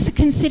have to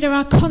consider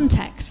our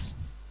context,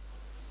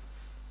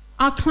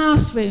 our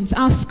classrooms,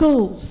 our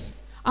schools,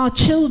 our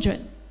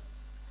children.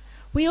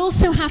 We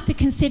also have to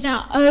consider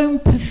our own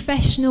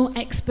professional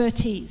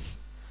expertise.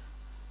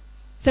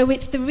 So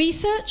it's the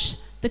research,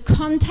 the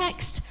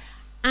context,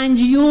 and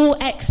your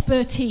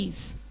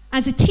expertise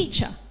as a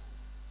teacher,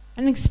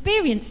 an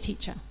experienced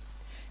teacher.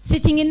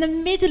 Sitting in the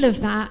middle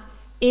of that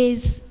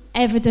is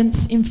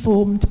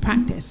evidence-informed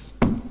practice.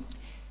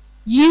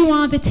 You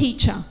are the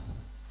teacher.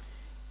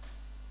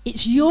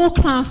 It's your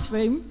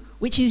classroom,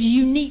 which is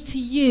unique to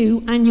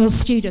you and your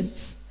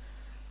students.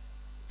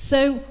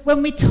 So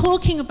when we're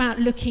talking about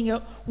looking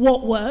at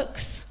what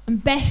works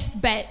and best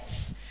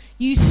bets,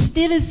 you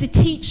still, as the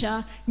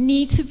teacher,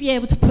 need to be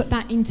able to put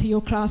that into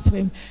your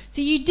classroom.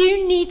 So you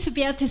do need to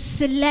be able to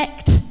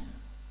select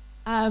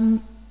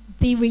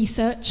the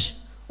research,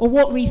 or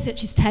what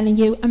research is telling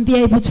you, and be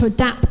able to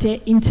adapt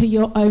it into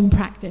your own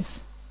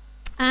practice.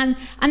 And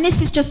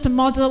this is just a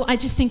model. I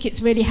just think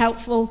it's really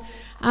helpful.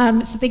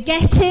 So the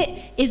get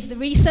it is the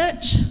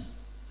research.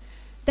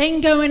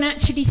 Then go and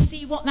actually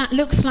see what that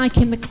looks like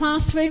in the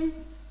classroom.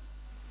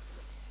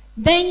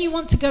 Then you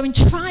want to go and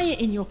try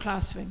it in your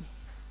classroom.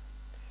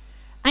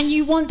 And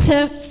you want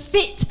to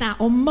fit that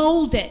or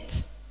mold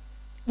it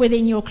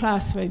within your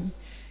classroom.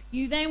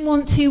 You then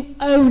want to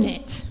own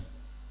it.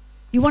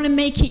 You want to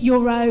make it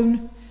your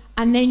own,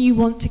 and then you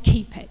want to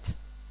keep it.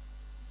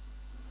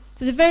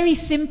 So it's a very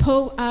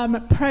simple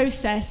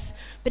process,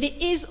 but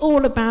it is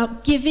all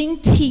about giving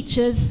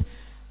teachers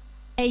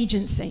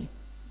agency.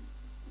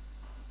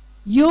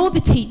 You're the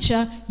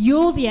teacher,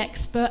 you're the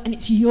expert, and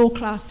it's your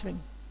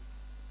classroom.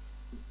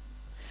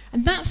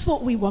 And that's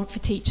what we want for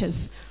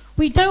teachers.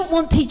 We don't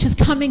want teachers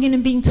coming in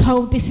and being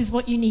told this is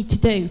what you need to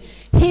do.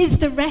 Here's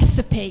the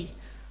recipe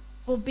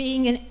for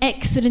being an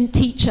excellent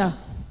teacher.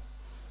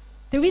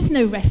 There is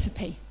no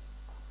recipe.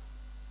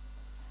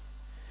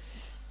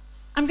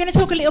 I'm going to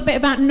talk a little bit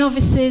about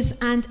novices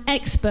and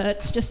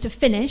experts just to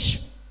finish,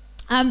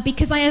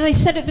 because as I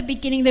said at the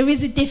beginning, there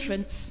is a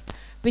difference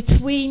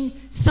between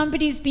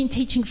somebody who's been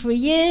teaching for a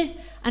year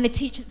and a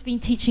teacher that's been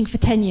teaching for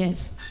 10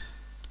 years.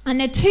 And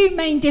there are two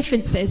main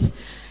differences,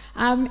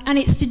 and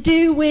it's to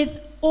do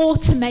with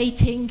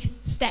automating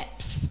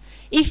steps.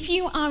 If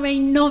you are a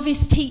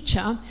novice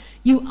teacher,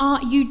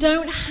 you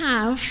don't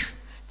have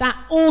that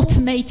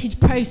automated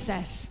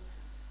process.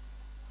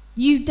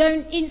 You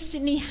don't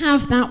instantly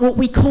have that, what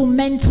we call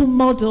mental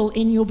model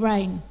in your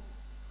brain.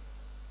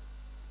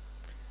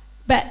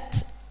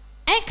 But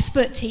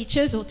expert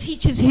teachers, or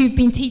teachers who've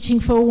been teaching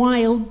for a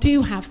while,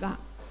 do have that.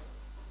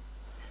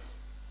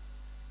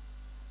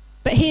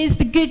 But here's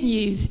the good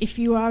news if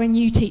you are a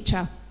new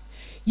teacher.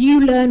 You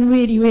learn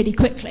really, really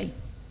quickly.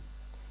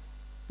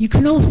 You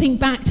can all think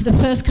back to the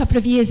first couple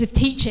of years of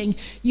teaching.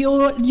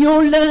 Your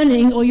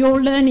learning, or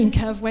your learning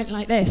curve, went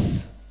like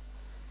this.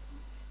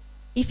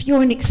 If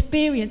you're an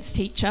experienced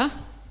teacher,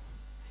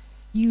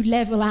 you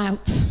level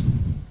out.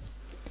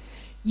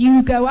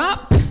 You go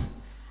up,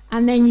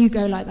 and then you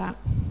go like that.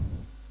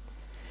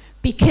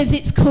 Because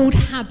it's called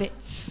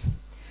habits.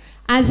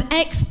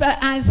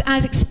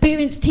 As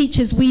experienced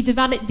teachers, we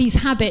develop these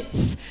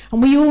habits,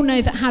 and we all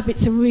know that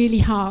habits are really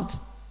hard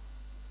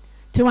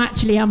to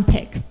actually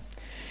unpick.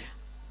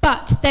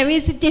 But there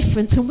is a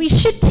difference, and we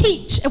should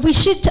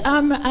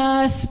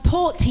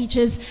support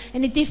teachers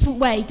in a different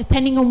way,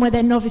 depending on whether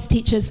they're novice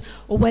teachers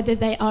or whether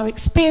they are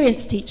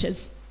experienced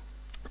teachers.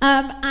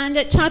 And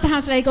at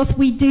Charterhouse Lagos,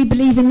 we do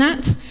believe in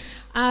that.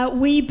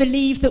 We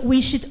believe that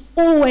we should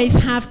always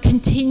have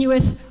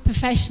continuous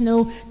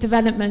professional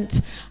development.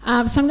 So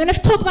I'm going to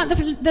talk about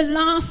the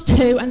last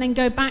two and then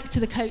go back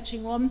to the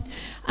coaching one.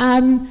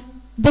 The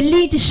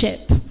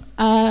leadership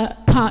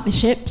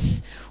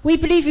partnerships. We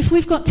believe if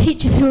we've got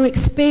teachers who are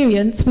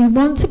experienced, we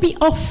want to be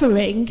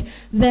offering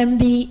them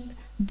the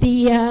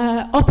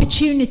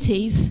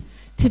opportunities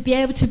to be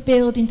able to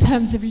build in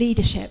terms of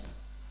leadership.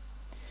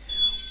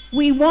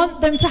 We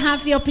want them to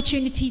have the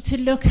opportunity to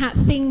look at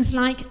things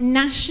like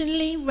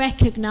nationally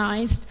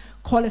recognised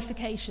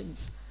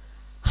qualifications.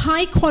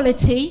 High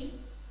quality,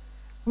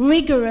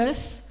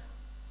 rigorous,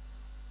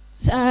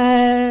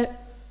 I'm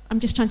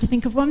just trying to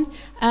think of one,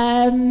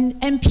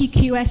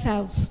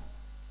 MPQSLs.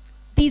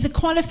 These are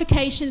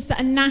qualifications that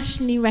are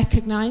nationally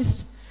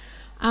recognised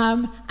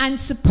and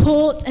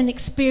support an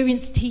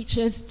experienced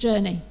teacher's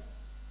journey.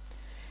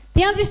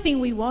 The other thing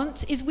we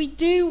want is we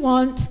do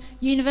want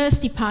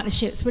university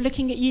partnerships. We're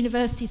looking at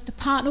universities to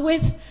partner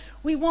with.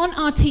 We want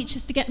our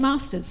teachers to get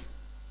masters.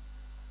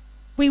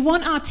 We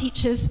want our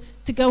teachers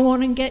to go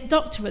on and get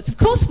doctorates. Of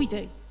course we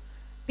do,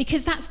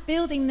 because that's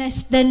building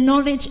their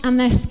knowledge and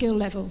their skill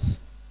levels.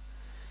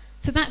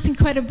 So that's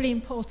incredibly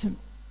important.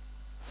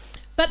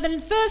 But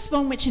the first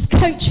one, which is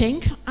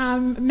coaching,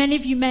 many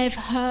of you may have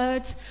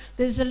heard,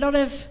 there's a lot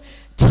of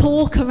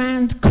talk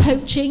around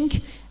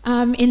coaching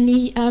in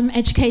the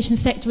education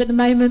sector at the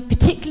moment,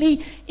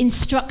 particularly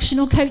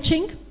instructional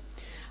coaching.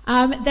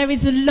 There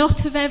is a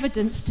lot of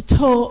evidence to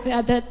talk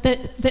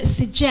that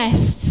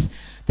suggests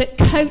that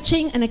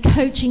coaching and a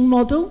coaching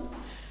model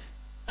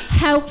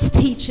helps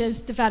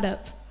teachers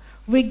develop,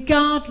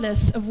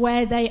 regardless of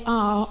where they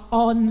are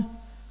on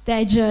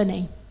their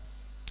journey.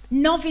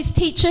 Novice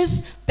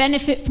teachers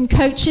benefit from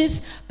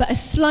coaches, but a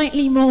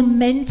slightly more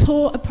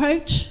mentor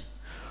approach,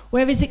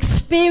 whereas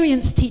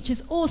experienced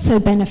teachers also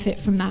benefit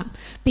from that,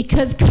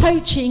 because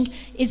coaching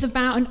is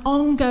about an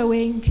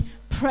ongoing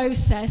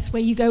process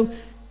where you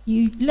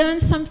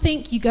learn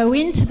something, you go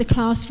into the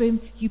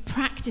classroom, you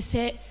practice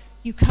it,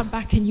 you come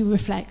back and you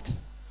reflect.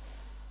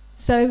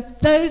 So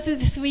those are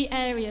the three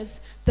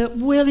areas that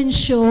will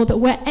ensure that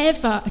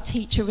wherever a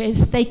teacher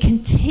is, they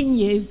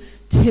continue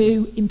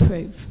to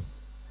improve.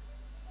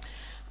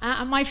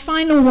 And my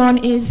final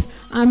one is,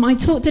 I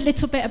talked a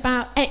little bit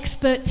about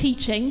expert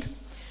teaching,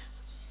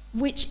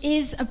 which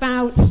is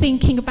about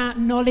thinking about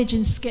knowledge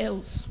and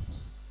skills.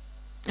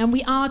 And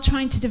we are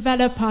trying to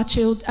develop our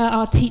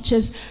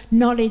teachers'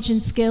 knowledge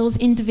and skills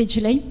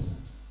individually.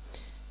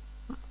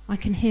 I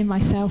can hear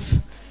myself.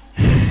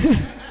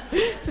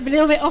 It's a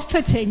little bit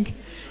off-putting.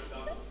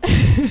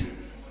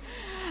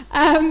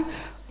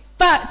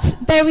 But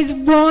there is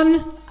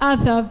one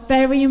other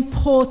very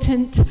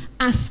important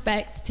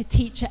aspect to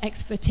teacher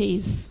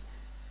expertise,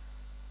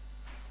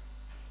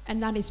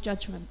 and that is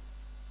judgment.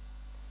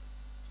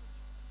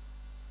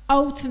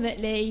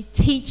 Ultimately,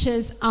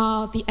 teachers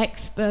are the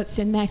experts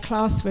in their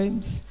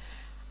classrooms,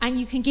 and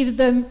you can give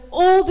them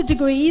all the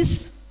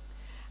degrees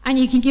and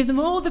you can give them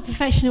all the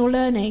professional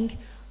learning,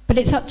 but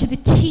it's up to the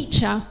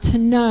teacher to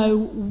know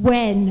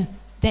when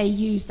they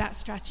use that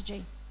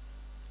strategy.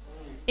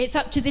 It's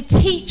up to the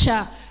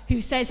teacher who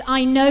says,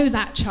 I know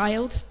that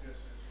child,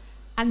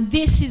 and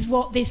this is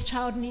what this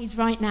child needs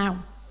right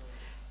now.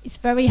 It's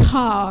very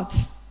hard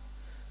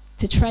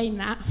to train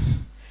that,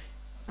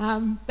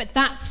 but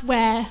that's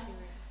where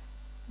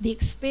the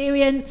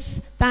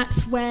experience,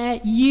 that's where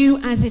you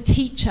as a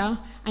teacher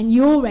and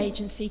your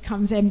agency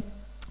comes in.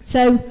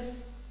 So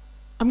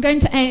I'm going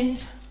to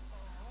end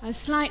on a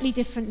slightly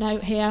different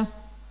note here.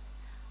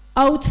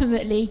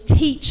 Ultimately,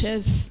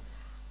 teachers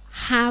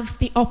have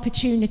the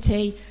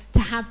opportunity to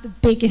have the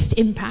biggest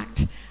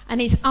impact. And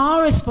it's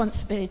our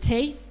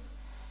responsibility,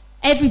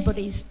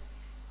 everybody's,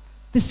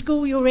 the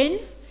school you're in,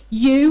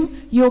 you,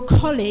 your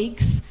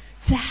colleagues,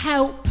 to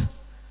help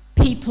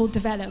people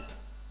develop.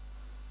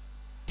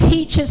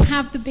 Teachers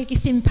have the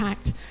biggest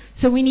impact,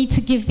 so we need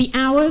to give the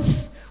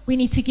hours, we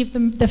need to give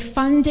them the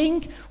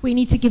funding, we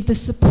need to give the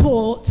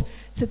support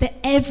so that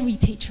every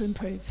teacher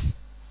improves.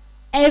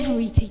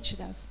 Every teacher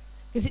does,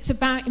 because it's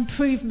about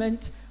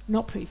improvement,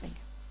 not proving.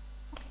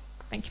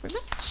 Thank you very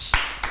much.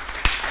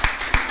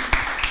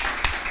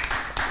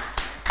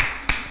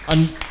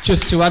 And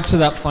just to add to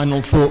that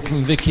final thought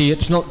from Vicky,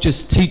 it's not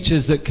just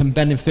teachers that can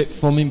benefit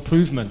from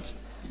improvement.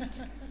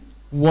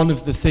 One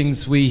of the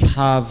things we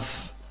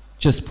have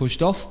just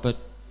pushed off, but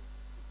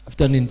I've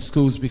done in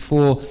schools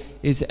before,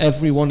 is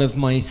every one of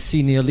my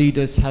senior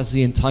leaders has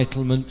the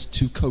entitlement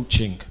to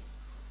coaching.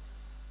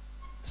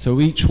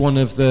 So each one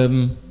of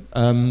them,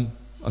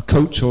 a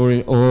coach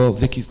or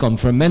Vicky's gone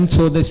for a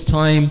mentor this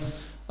time,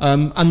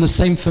 and the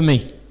same for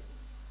me.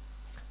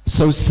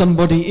 So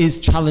somebody is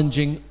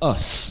challenging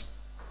us.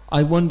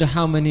 I wonder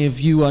how many of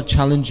you are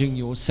challenging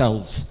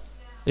yourselves,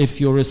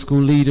 if you're a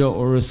school leader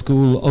or a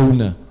school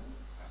owner.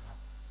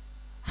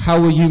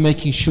 How are you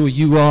making sure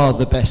you are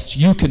the best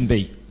you can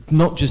be?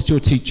 Not just your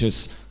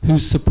teachers,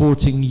 who's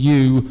supporting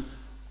you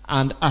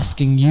and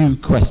asking you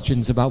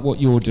questions about what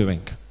you're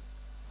doing.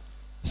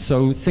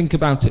 So think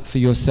about it for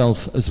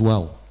yourself as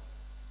well.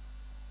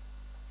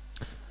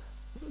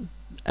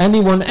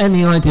 Anyone,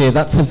 any idea?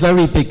 That's a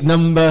very big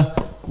number.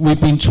 We've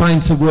been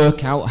trying to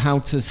work out how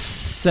to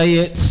say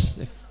it.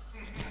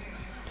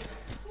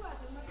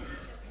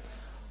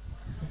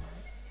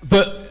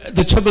 But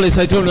the trouble is,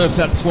 I don't know if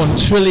that's 1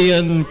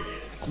 trillion,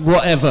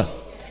 whatever.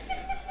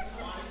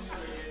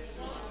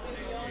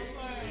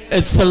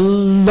 It's a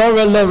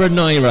Laura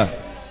Naira.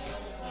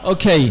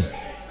 Okay.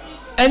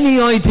 Any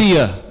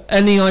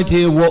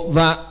idea what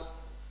that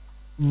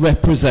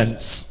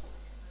represents?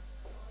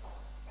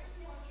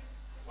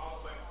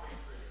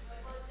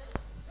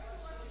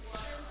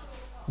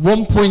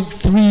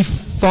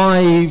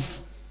 $1.35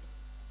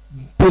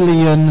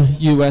 billion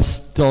US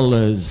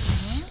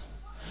dollars.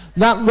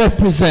 That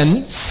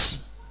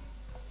represents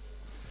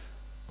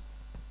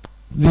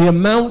the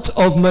amount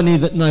of money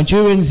that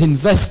Nigerians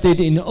invested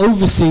in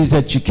overseas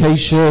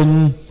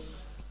education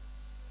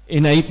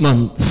in 8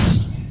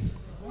 months.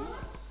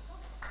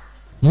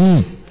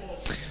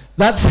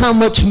 That's how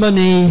much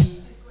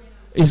money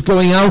is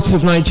going out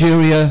of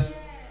Nigeria.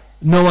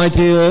 No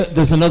idea.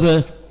 There's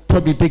another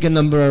probably bigger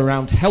number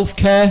around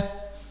healthcare.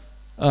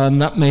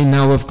 That may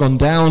now have gone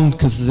down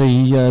because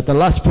the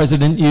last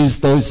president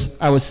used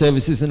our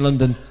services in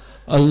London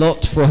a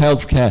lot for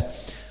healthcare.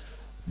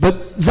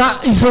 But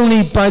that is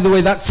only, by the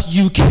way, that's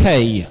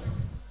UK.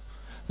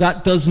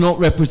 That does not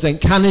represent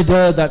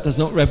Canada, that does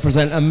not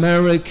represent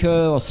America,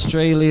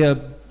 Australia,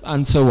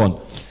 and so on.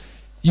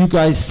 You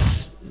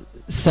guys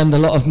send a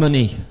lot of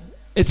money.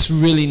 It's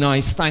really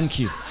nice, thank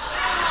you.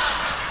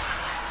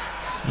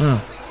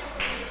 Wow.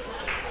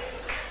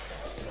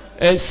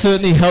 It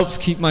certainly helps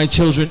keep my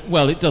children,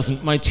 well, it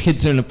doesn't. My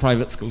kids are in a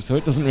private school, so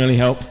it doesn't really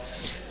help.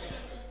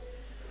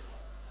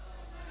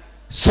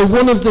 So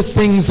one of the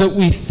things that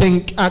we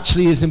think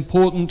actually is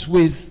important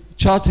with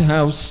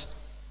Charterhouse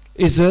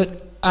is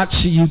that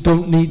actually you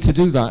don't need to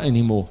do that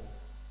anymore.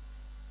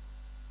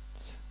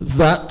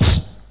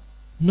 That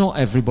not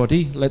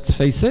everybody, let's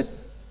face it,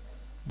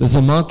 there's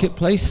a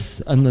marketplace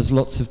and there's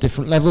lots of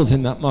different levels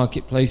in that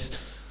marketplace.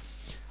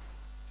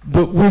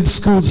 But with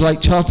schools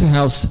like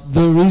Charterhouse,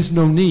 there is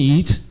no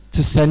need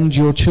to send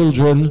your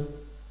children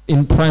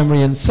in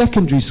primary and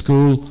secondary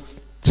school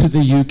to the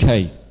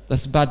UK.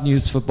 That's bad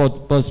news for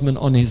Bob Busman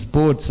on his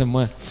board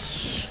somewhere.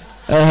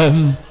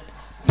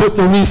 But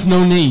there is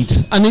no need.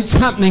 And it's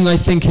happening, I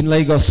think, in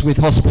Lagos with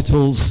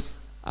hospitals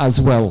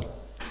as well.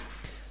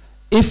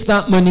 If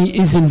that money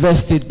is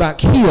invested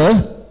back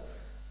here,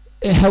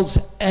 it helps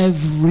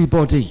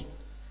everybody.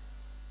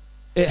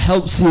 It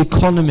helps the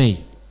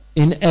economy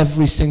in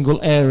every single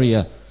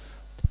area.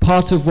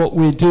 Part of what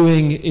we're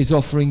doing is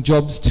offering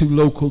jobs to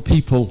local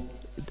people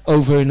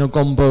over in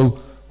Ogombo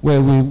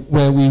where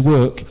we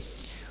work.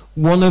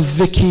 One of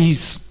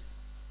Vicky's,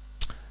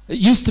 it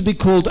used to be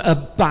called a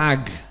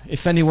BAG,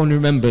 if anyone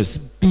remembers,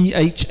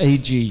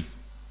 B-H-A-G.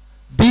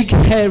 Big,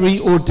 hairy,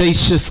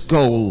 audacious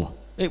goal.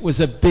 It was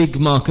a big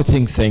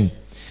marketing thing.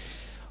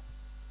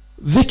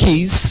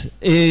 Vicky's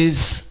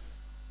is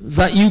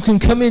that you can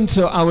come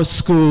into our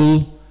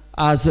school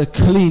as a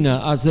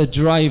cleaner, as a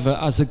driver,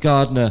 as a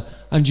gardener,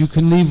 and you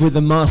can leave with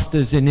a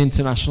master's in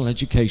international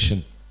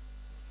education.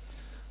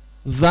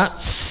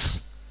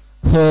 That's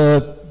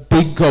her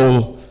big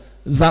goal.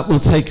 That will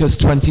take us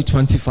 20,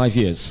 25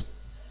 years.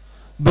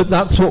 But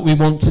that's what we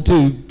want to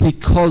do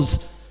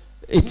because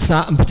it's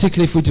that, and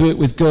particularly if we do it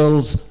with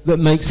girls, that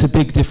makes a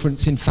big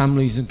difference in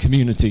families and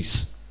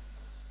communities.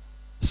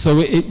 So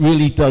it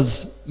really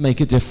does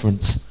make a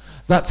difference.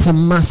 That's a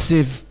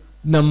massive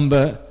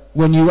number.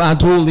 When you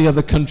add all the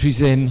other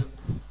countries in,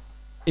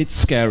 it's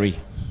scary.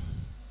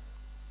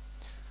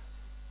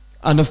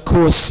 And of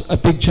course, a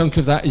big chunk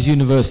of that is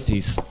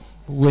universities.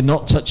 We're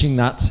not touching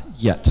that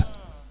yet.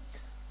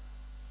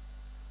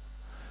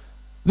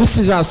 This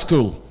is our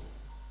school.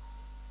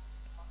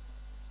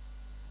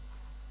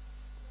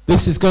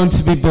 This is going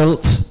to be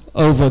built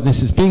over,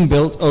 this is being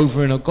built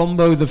over in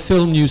Ogombo. The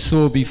film you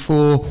saw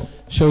before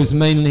shows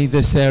mainly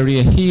this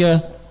area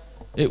here.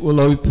 It will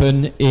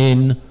open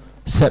in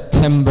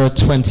September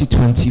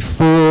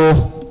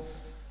 2024.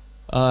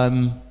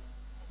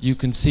 You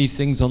can see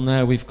things on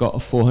there. We've got a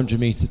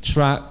 400-meter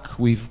track.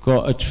 We've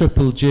got a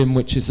triple gym,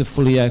 which is a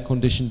fully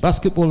air-conditioned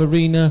basketball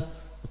arena,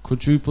 a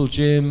quadruple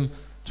gym,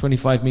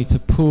 25-meter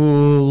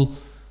pool,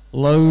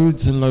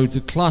 loads and loads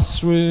of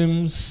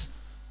classrooms,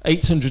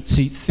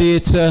 800-seat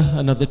theatre,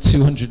 another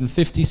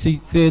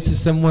 250-seat theatre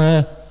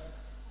somewhere.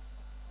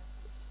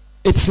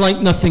 It's like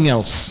nothing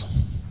else.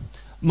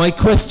 My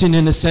question,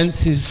 in a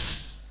sense,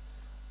 is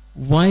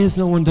why has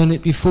no one done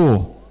it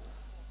before?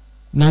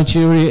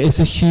 Nigeria is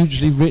a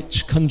hugely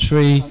rich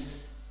country.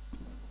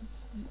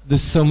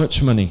 There's so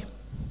much money.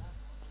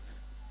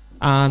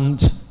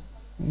 And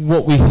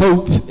what we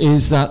hope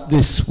is that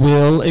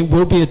it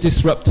will be a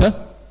disruptor,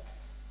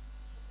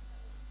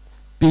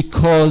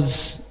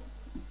 because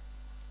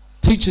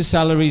teacher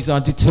salaries are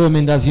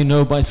determined, as you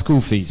know, by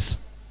school fees.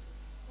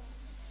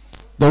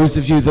 Those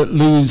of you that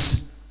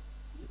lose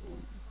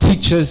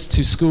teachers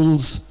to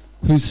schools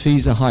whose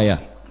fees are higher.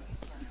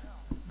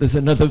 There's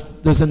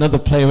another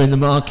player in the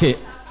market.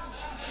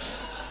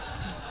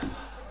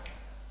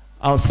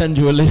 I'll send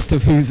you a list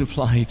of who's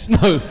applied.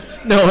 No,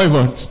 I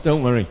won't.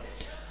 Don't worry.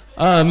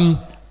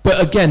 But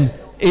again,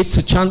 it's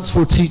a chance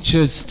for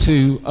teachers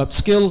to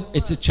upskill.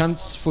 It's a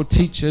chance for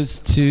teachers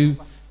to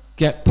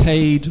get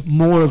paid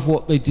more of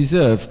what they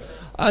deserve.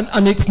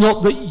 And it's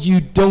not that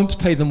you don't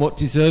pay them what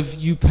deserve,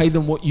 you pay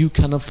them what you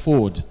can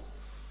afford.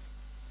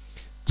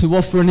 To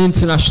offer an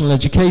international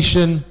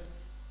education,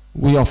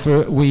 we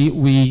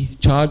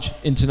charge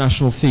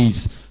international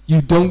fees.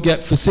 You don't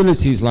get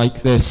facilities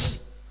like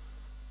this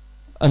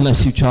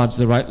unless you charge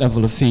the right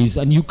level of fees,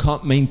 and you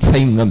can't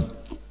maintain them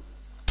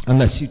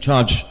unless you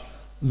charge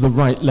the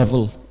right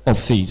level of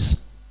fees.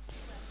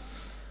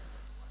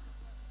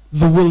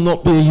 There will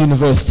not be a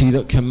university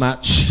that can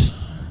match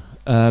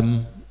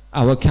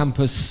our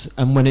campus,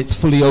 and when it's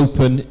fully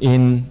open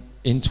in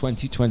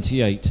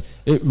 2028.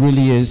 It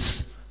really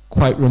is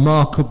quite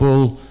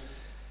remarkable,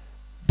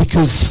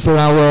 because for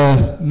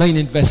our main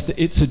investor,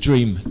 it's a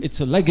dream. It's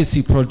a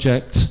legacy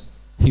project.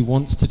 He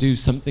wants to do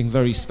something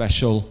very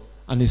special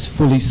and is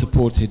fully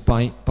supported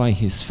by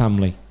his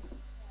family.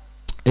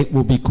 It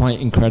will be quite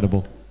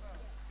incredible.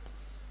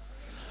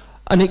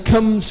 And it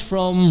comes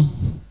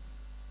from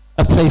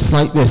a place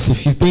like this.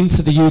 If you've been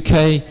to the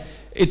UK,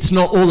 it's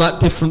not all that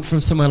different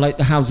from somewhere like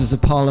the Houses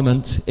of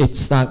Parliament.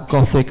 It's that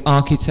Gothic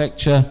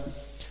architecture.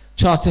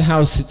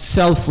 Charterhouse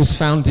itself was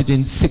founded in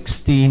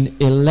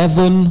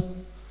 1611.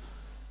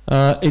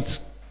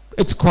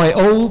 It's quite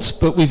old,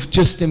 but we've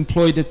just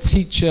employed a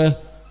teacher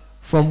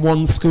from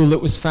one school that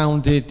was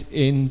founded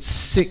in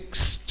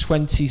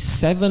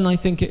 627, I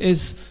think it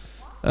is,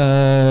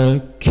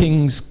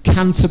 King's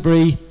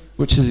Canterbury,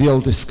 which is the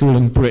oldest school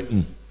in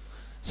Britain.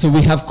 So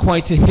we have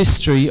quite a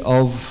history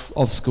of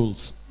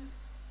schools.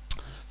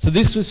 So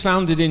this was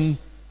founded in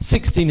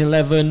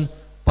 1611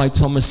 by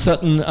Thomas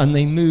Sutton, and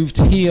they moved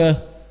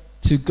here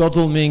to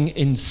Godalming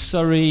in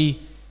Surrey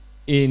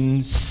in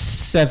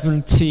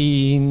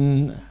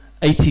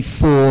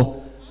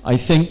 1784, I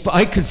think, but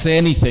I could say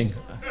anything.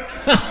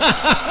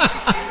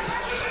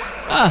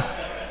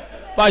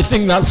 But I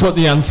think that's what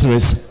the answer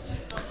is.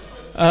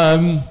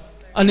 And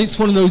it's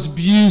one of those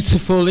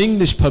beautiful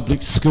English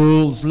public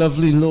schools,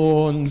 lovely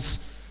lawns,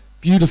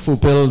 beautiful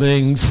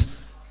buildings.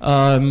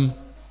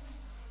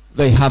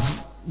 They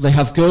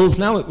have girls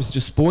now. It was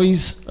just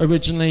boys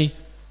originally.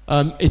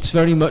 It's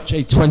very much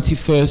a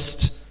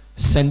 21st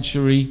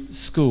century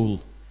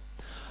school.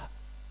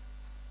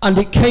 And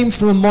it came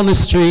from a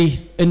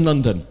monastery in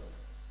London.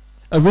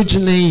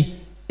 Originally,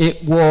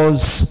 it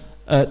was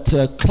at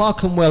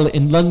Clerkenwell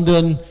in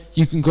London.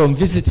 You can go and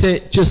visit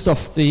it just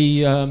off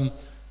the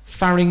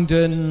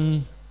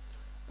Farringdon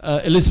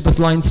Elizabeth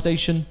line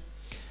station.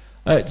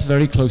 It's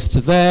very close to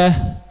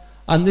there.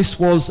 And this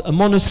was a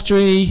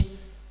monastery.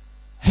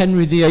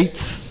 Henry VIII,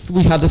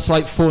 we had a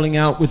slight falling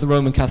out with the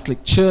Roman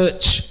Catholic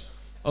Church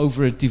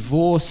over a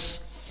divorce.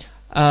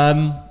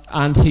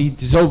 And he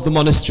dissolved the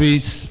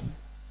monasteries,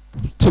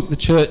 took the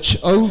church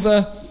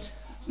over,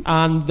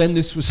 and then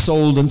this was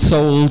sold and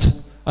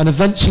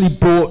eventually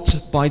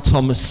bought by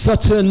Thomas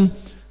Sutton,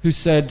 who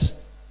said,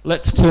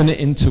 let's turn it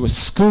into a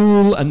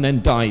school, and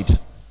then died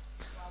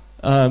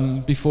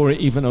before it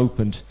even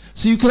opened.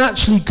 So you can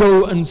actually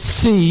go and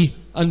see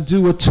and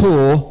do a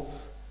tour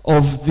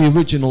of the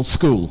original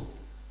school.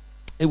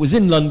 It was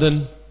in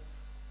London.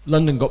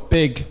 London got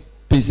big,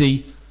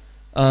 busy,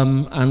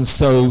 and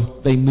so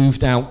they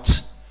moved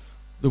out.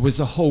 There was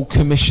a whole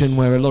commission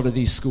where a lot of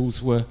these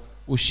schools were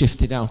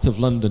shifted out of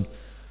London.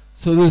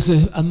 So there's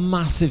a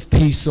massive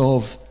piece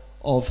of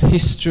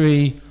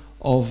history,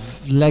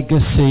 of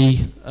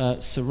legacy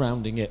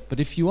surrounding it. But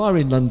if you are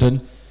in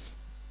London,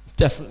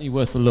 definitely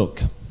worth a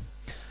look.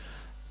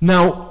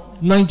 Now,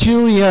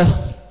 Nigeria,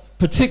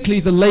 particularly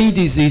the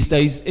ladies these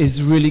days,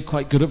 is really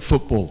quite good at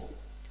football.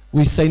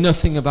 We say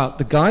nothing about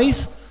the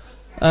guys,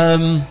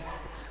 but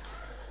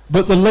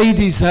the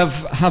ladies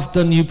have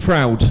done you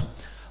proud.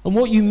 And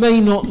what you may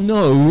not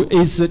know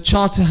is that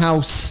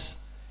Charterhouse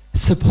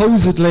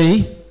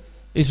supposedly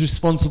is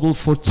responsible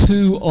for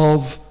 2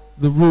 of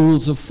the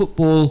rules of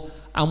football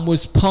and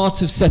was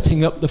part of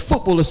setting up the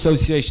Football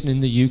Association in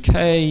the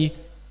UK,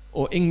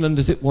 or England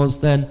as it was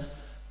then,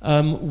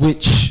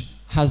 which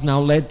has now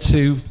led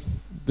to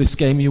this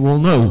game you all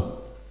know.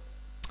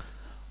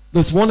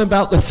 There's one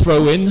about the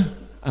throw-in,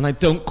 and I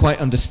don't quite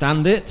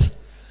understand it,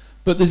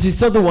 but there's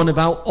this other one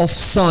about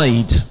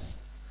offside.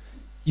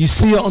 You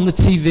see it on the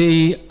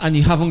TV and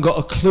you haven't got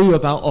a clue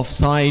about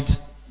offside.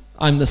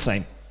 I'm the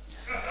same.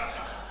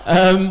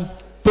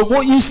 But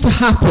what used to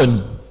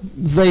happen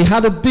they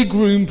had a big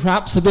room,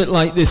 perhaps a bit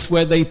like this,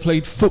 where they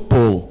played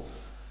football.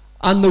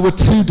 And there were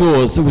two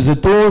doors. There was a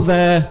door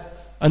there,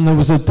 and there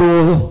was a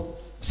door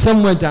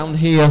somewhere down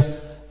here.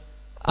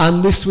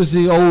 And this was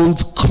the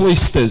old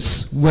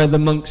cloisters, where the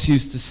monks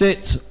used to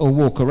sit or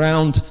walk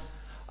around.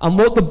 And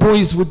what the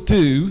boys would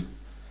do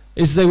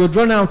is they would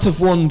run out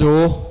of one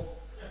door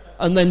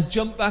and then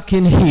jump back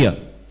in here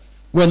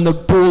when the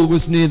ball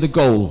was near the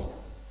goal.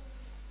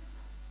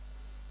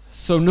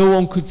 So no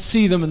one could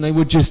see them, and they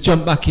would just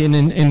jump back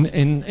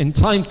in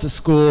time to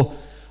score.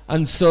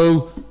 And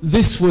so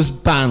this was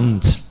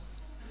banned.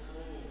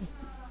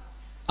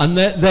 And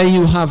there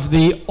you have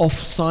the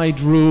offside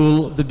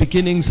rule, the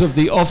beginnings of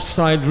the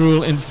offside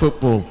rule in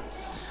football.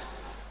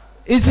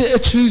 Is it a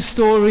true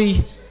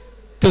story?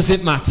 Does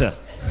it matter?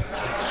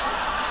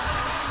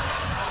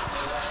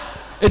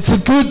 It's a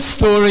good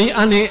story,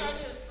 and it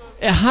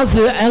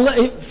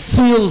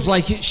feels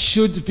like it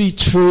should be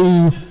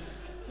true.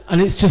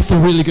 And it's just a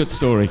really good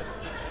story.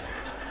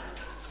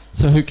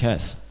 So who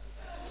cares?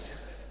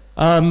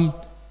 But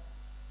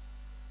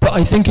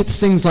I think it's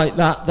things like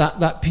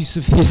that piece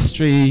of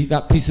history,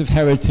 that piece of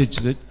heritage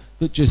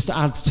that just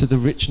adds to the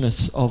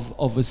richness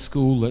of a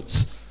school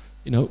that's,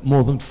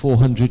 more than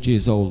 400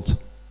 years old.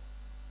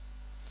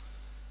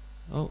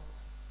 Oh.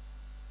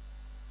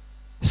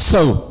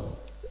 So,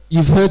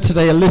 you've heard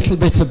today a little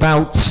bit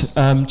about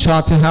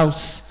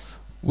Charterhouse.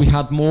 We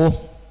had more.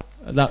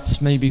 That's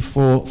maybe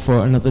for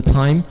another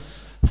time.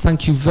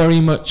 Thank you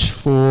very much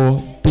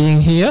for being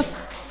here.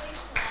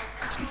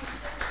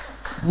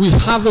 We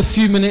have a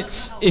few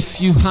minutes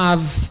if you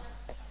have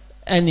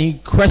any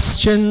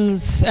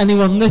questions.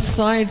 Anyone this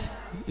side?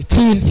 You're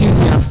too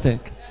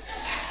enthusiastic.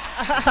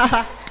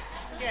 Yeah,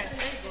 there you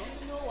go.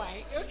 You know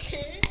why?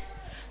 Okay.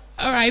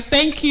 All right.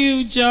 Thank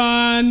you,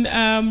 John,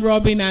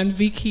 Robin, and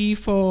Vicky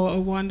for a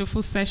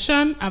wonderful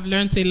session. I've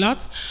learned a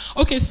lot.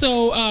 Okay,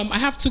 so I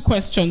have two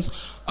questions.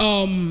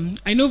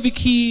 I know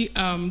Vicky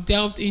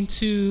delved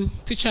into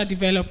teacher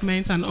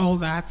development and all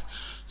that.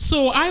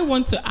 So I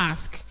want to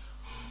ask,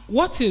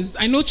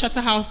 I know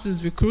Charterhouse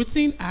is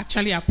recruiting. I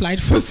actually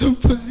applied for some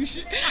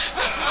position.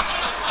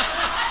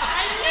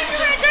 I knew you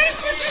were going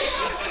to do it.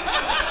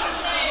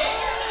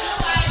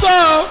 So,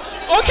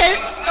 okay.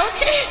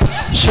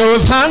 Show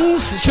of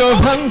hands?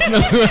 No.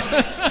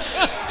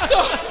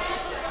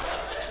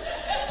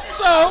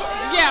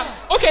 Yeah.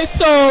 Okay,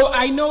 so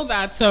I know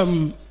that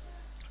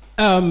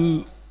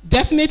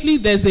definitely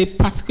there's a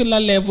particular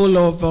level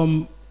of,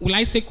 will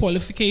I say,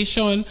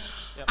 qualification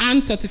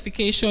and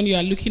certification you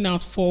are looking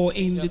out for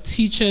in the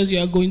teachers you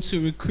are going to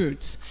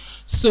recruit.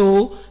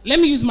 So let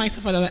me use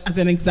myself as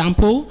an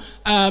example.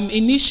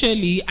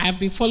 Initially, I've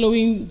been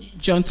following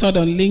John Todd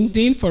on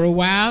LinkedIn for a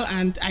while,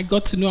 and I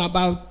got to know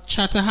about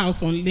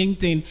Charterhouse on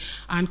LinkedIn.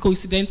 And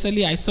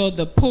coincidentally, I saw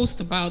the post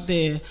about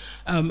the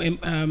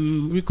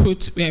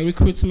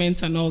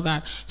recruitments and all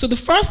that. So the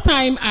first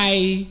time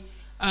I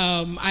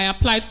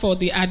applied for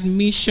the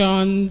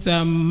admissions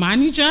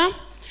manager,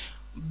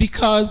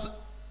 because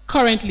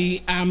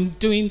currently I'm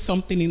doing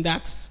something in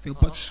that field,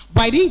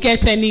 but I didn't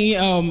get any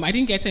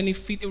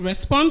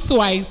response. So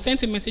I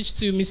sent a message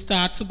to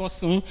Mr.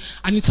 Tubosun,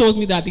 and he told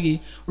me that the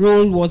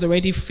role was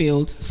already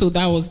filled. So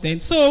that was then.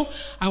 So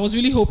I was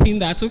really hoping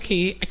that,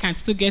 okay, I can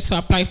still get to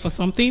apply for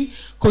something.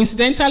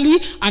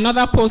 Coincidentally,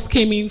 another post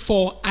came in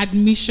for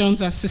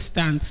admissions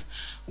assistant,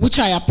 which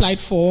I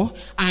applied for,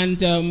 and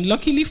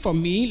luckily for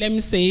me, let me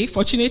say,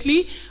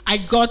 fortunately, I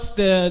got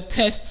the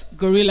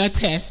gorilla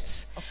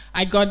tests.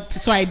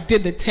 So I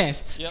did the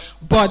test,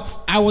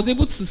 but I was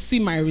able to see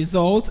my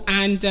results,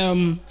 and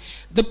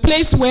the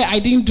place where I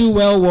didn't do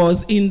well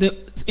was in the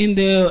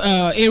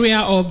area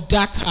of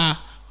data,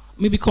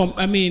 maybe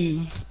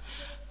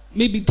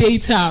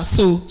data.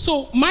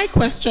 So my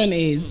question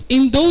is,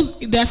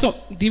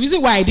 the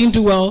reason why I didn't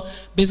do well,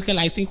 basically,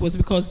 I think was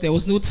because there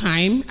was no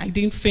time. I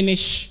didn't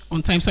finish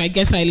on time, so I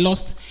guess I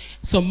lost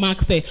some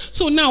marks there.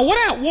 So now,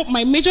 what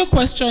my major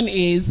question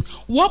is,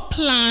 what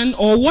plan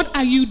or what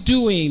are you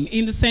doing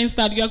in the sense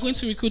that you are going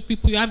to recruit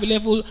people, you have a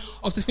level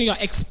of success you're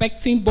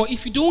expecting, but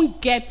if you don't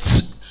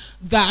get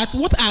that,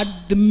 what are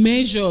the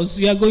measures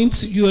you are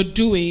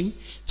doing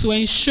to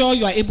ensure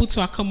you are able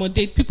to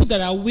accommodate people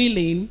that are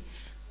willing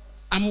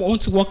and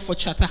want to work for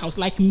Charterhouse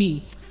like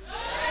me?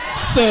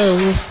 So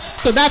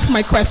that's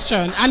my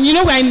question. And you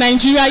know, we're in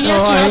Nigeria.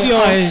 Yes, you have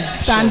your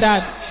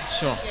standard.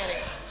 Sure.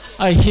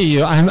 I hear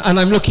you.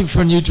 I'm looking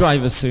for a new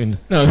driver soon.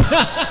 No.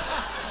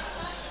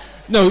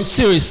 No,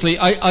 seriously.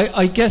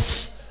 I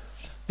guess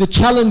the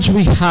challenge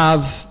we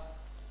have.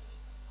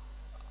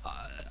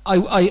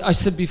 I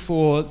said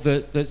before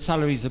that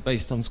salaries are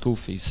based on school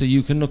fees, so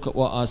you can look at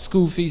what our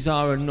school fees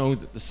are and know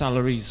that the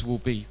salaries will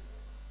be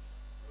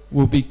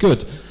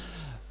good.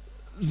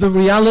 The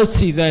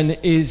reality then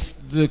is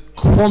the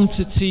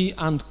quantity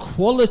and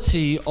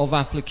quality of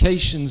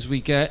applications we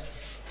get,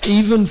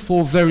 even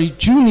for very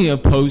junior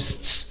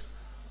posts,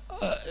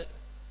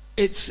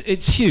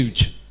 it's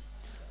huge.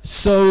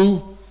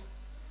 So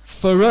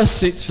for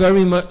us, it's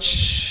very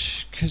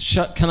much,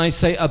 can I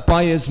say, a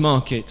buyer's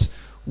market.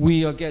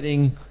 We are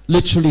getting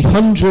literally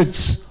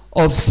hundreds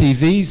of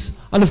CVs,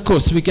 and of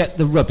course we get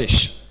the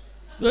rubbish.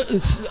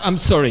 I'm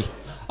sorry.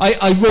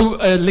 I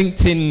wrote a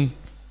LinkedIn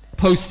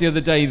post the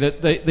other day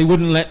that they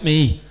wouldn't let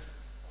me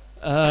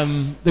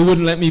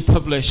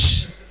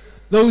publish.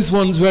 Those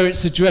ones where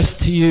it's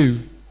addressed to you,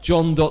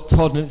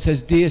 John.Todd, and it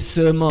says, "Dear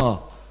Sir Ma,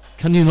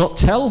 can you not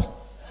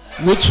tell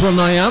which one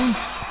I am?"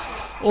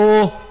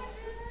 Or,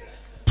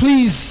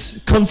 "Please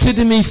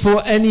consider me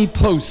for any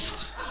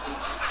post."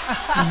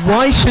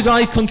 Why should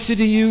I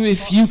consider you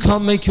if you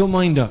can't make your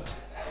mind up?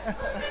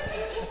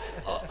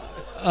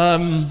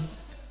 And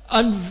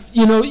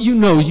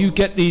you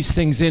get these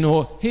things in,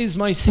 or "Here's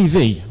my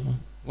CV."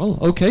 Well,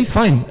 okay,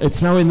 fine,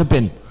 it's now in the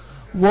bin.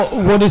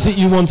 What is it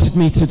you wanted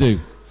me to do?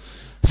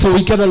 So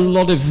we get a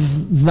lot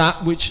of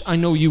that, which I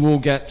know you all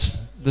get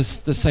the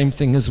same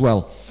thing as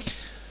well.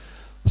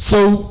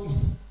 So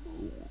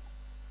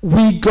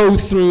we go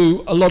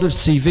through a lot of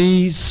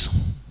CVs.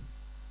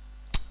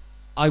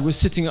 I was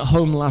sitting at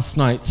home last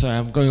night, sorry,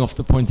 I'm going off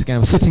the point again. I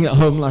was sitting at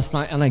home last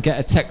night and I get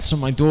a text from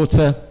my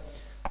daughter,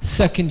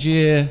 second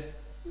year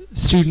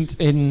student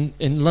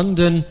in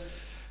London.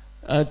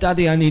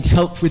 "Daddy, I need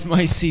help with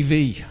my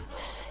CV.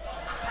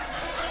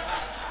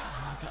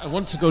 I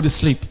want to go to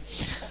sleep."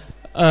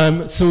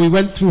 So we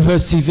went through her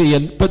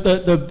CV, but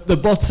the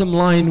bottom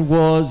line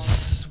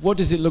was, "What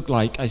does it look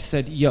like?" I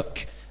said,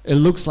 "Yuck, it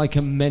looks like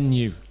a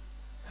menu."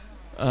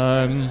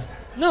 No,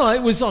 I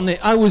was on it.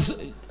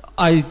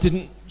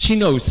 She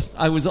knows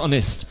I was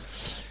honest.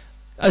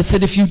 I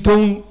said, "If you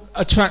don't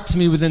attract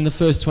me within the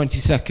first 20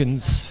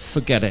 seconds,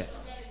 forget it."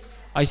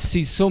 I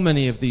see so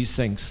many of these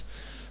things.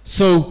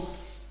 So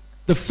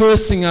the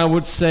first thing I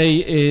would say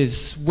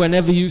is,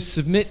 whenever you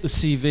submit the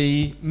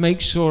CV,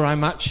 make sure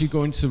I'm actually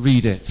going to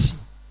read it.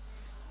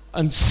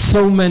 And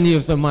so many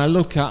of them I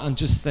look at and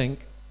just think,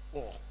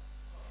 oh,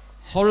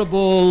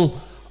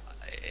 horrible.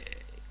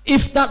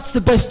 If that's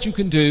the best you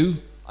can do,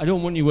 I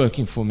don't want you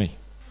working for me.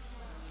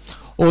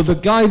 Or the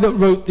guy that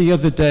wrote the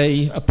other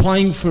day,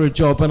 applying for a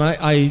job, and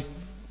I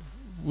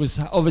was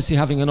obviously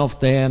having an off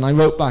day, and I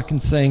wrote back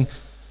and saying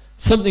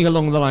something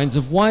along the lines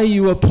of, "Why are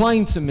you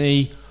applying to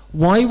me?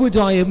 Why would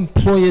I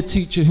employ a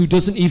teacher who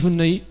doesn't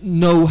even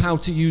know how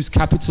to use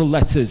capital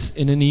letters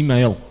in an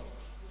email?"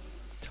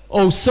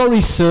 "Oh,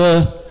 sorry,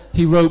 sir,"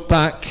 he wrote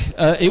back,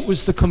 "it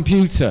was the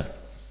computer."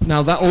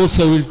 Now that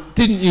also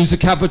didn't use a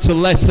capital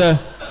letter.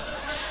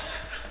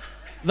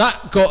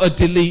 That got a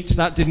delete,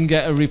 that didn't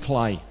get a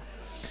reply.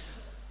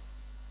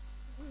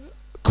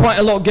 Quite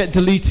a lot get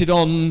deleted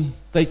on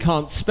they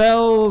can't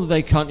spell,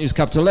 they can't use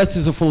capital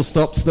letters or full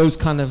stops, those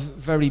kind of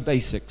very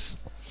basics.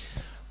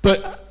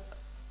 But,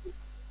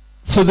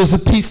 so there's a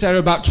piece there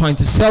about trying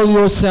to sell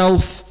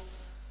yourself,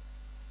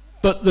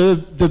 but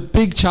the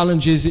big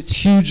challenge is it's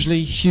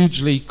hugely,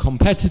 hugely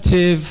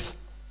competitive.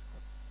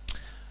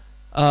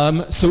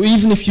 So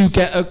even if you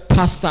get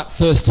past that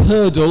first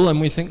hurdle and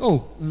we think,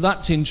 oh,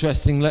 that's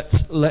interesting,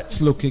 let's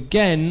look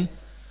again,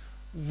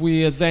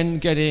 we're then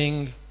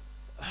getting,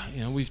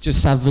 we've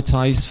just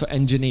advertised for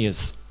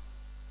engineers.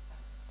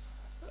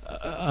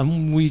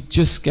 And we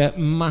just get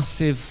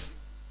massive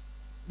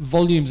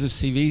volumes of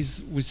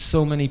CVs with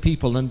so many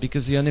people, and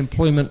because the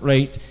unemployment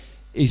rate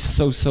is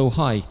so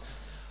high.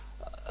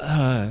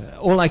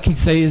 All I can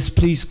say is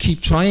please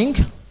keep trying.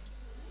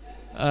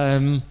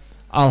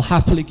 I'll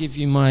happily give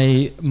you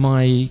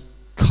my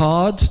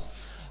card.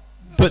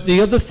 But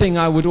the other thing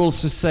I would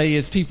also say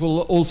is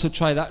people also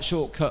try that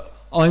shortcut.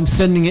 Oh, I'm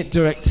sending it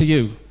direct to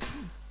you.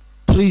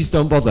 Please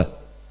don't bother.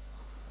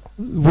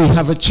 We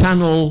have a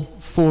channel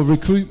for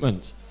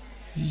recruitment.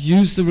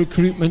 Use the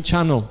recruitment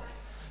channel.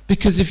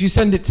 Because if you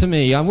send it to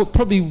me, I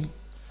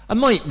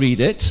might read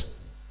it.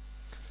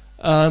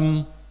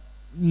 9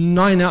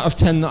 out of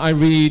 10 that I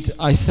read,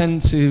 I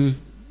send to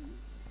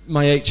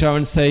my HR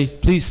and say,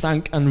 please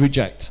thank and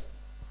reject.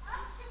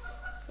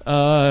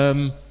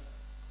 But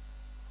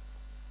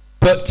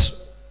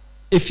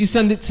if you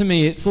send it to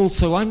me, it's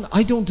also,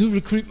 I don't do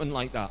recruitment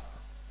like that.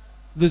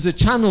 There's a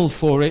channel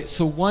for it,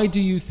 so why do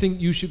you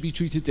think you should be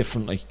treated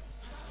differently?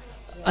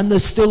 And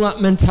there's still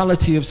that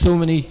mentality of so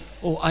many,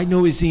 oh, I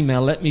know his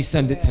email, let me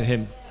send it to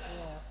him.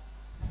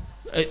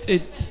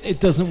 It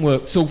doesn't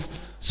work. So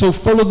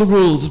follow the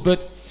rules,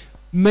 but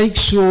make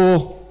sure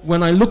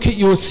when I look at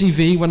your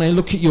CV, when I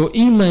look at your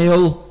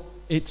email,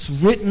 it's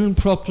written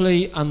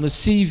properly and the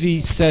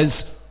CV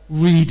says,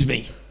 read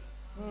me.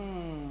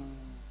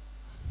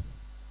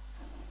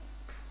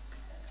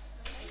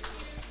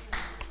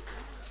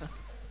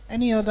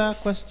 Any other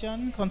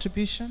question,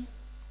 contribution?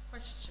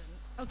 Question.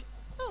 Okay.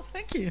 Oh,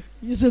 thank you.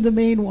 These are the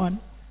main one.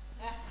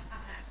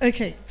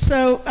 Okay.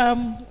 So,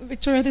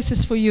 Victoria, this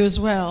is for you as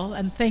well.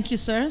 And thank you,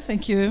 sir.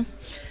 Thank you.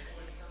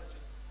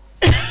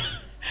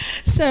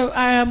 So,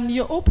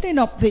 you're opening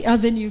up the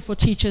avenue for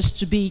teachers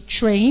to be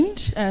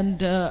trained and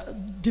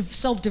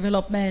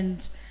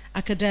self-development,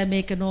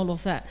 academic, and all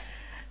of that.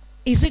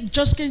 Is it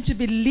just going to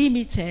be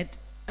limited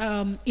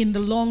in the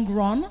long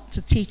run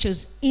to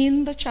teachers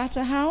in the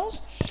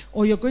Charterhouse,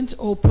 or you're going to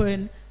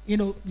open,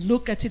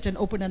 look at it and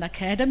open an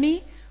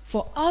academy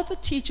for other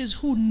teachers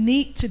who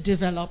need to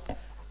develop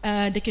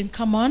They can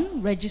come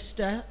on,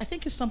 register. I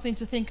think it's something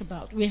to think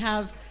about. We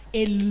have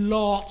a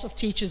lot of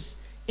teachers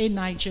in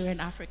Nigeria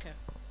and Africa.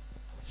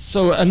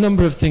 So a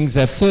number of things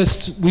there.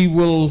 First, we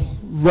will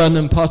run,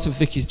 and part of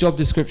Vicky's job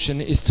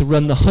description is to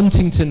run the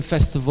Huntington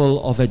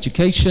Festival of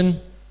Education.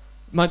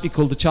 Might be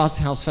called the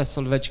Charterhouse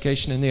Festival of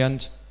Education in the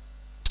end,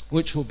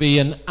 which will be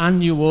an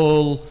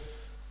annual,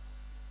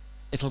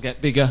 it'll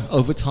get bigger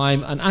over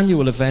time, an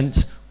annual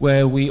event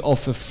where we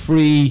offer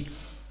free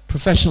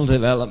professional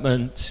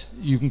development.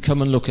 You can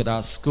come and look at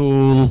our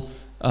school,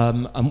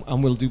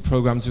 and we'll do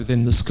programs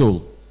within the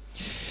school.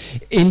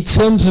 In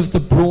terms of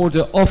the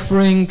broader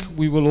offering,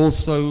 we will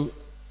also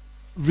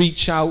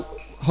reach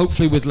out,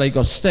 hopefully with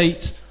Lagos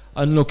State,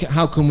 and look at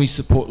how can we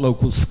support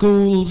local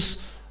schools,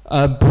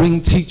 bring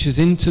teachers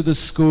into the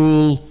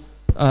school,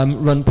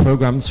 run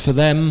programs for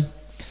them.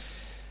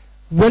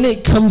 When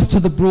it comes to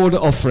the broader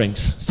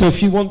offerings, so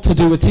if you want to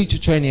do a teacher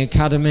training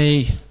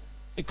academy,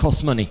 it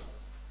costs money.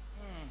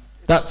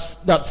 That's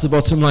the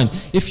bottom line.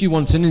 If you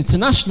want an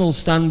international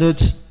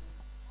standard,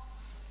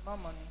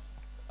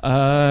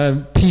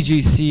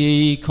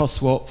 PGCE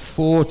costs what,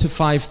 £4,000 to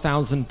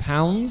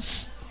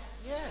 £5,000?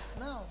 Yes,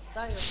 no.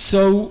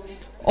 So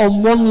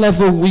on one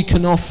level we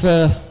can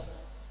offer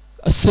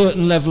a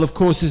certain level of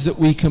courses that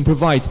we can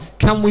provide.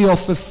 Can we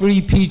offer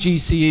free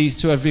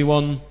PGCEs to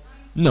everyone?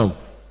 No.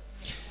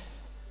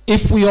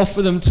 If we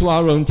offer them to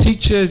our own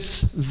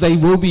teachers, they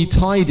will be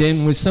tied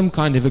in with some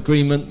kind of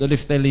agreement that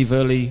if they leave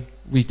early,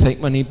 we take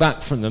money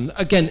back from them.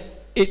 Again,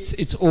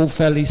 it's all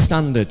fairly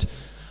standard.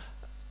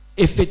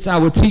 If it's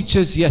our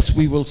teachers, yes,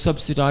 we will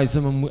subsidize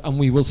them and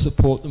we will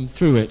support them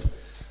through it.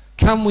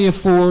 Can we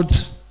afford,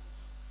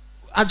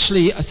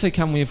 actually, I say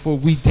can we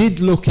afford, we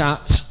did look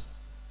at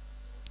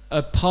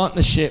a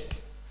partnership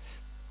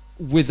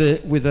with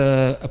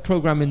a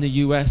program in the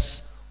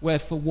US where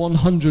for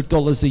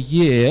 $100 a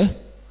year,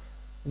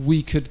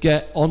 we could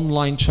get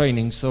online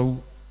training.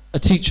 So a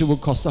teacher would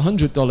cost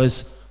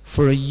 $100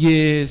 for a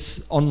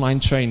year's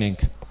online training.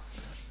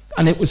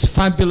 And it was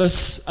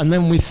fabulous, and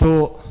then we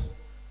thought,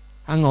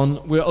 hang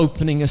on, we're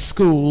opening a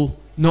school,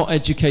 not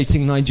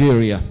educating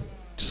Nigeria.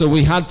 So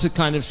we had to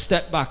kind of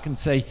step back and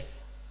say,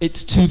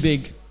 it's too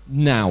big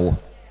now.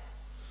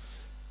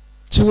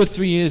 2 or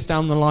 3 years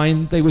down the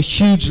line, they were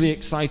hugely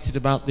excited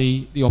about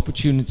the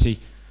opportunity.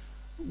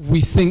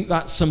 We think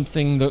that's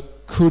something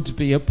that could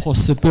be a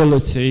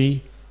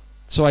possibility.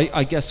 So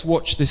I guess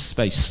watch this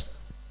space.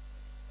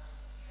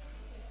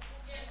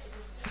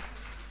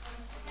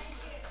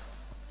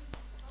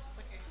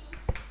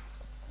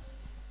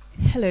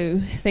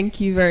 Hello, thank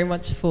you very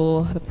much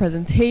for the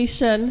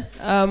presentation.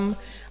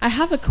 I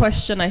have a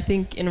question, I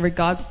think, in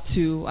regards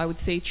to, I would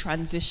say,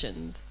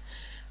 transitions.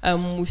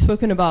 We've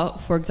spoken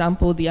about, for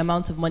example, the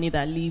amount of money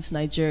that leaves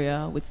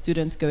Nigeria with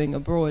students going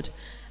abroad.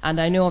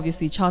 And I know,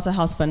 obviously,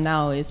 Charterhouse for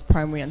now is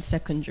primary and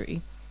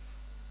secondary.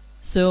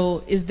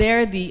 So is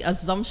there the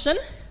assumption,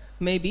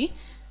 maybe,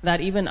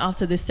 that even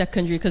after this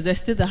secondary, because there's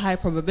still the high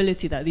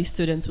probability that these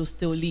students will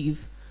still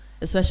leave,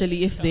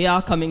 especially if they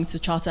are coming to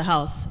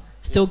Charterhouse,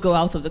 still go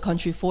out of the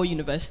country for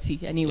university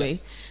anyway. Yeah.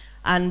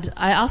 And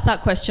I asked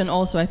that question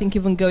also, I think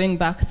even going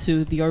back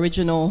to the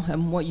original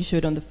and what you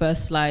showed on the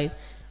first slide,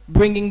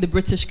 bringing the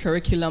British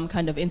curriculum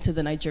kind of into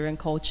the Nigerian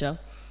culture.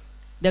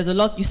 There's a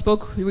lot, you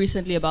spoke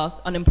recently about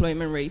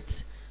unemployment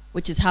rates,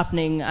 which is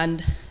happening,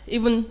 and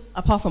even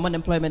apart from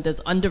unemployment,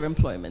 there's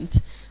underemployment,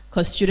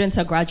 because students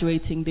are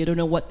graduating, they don't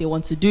know what they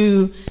want to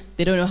do,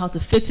 they don't know how to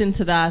fit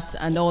into that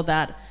and all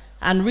that.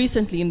 And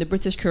recently in the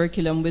British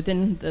curriculum,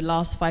 within the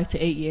last 5 to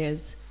 8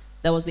 years,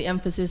 there was the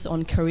emphasis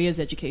on careers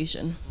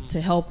education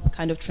to help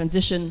kind of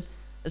transition,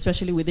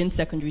 especially within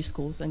secondary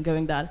schools and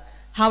going that.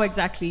 How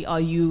exactly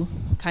are you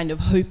kind of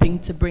hoping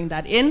to bring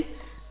that in?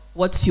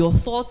 What's your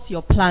thoughts,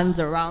 your plans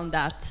around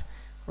that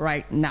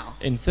right now?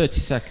 In 30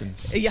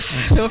 seconds. Yeah,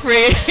 feel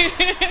free.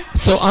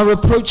 So our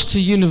approach to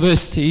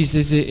universities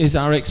is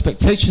our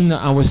expectation that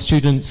our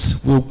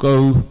students will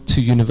go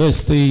to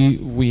university.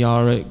 We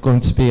are going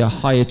to be a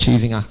high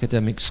achieving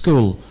academic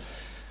school.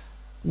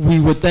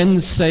 We would then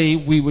say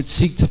we would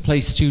seek to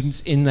place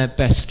students in their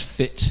best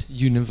fit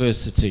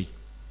university.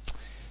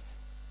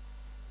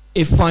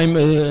 If I'm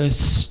a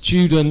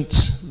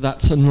student,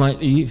 that's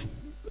unlikely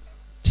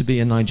to be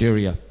in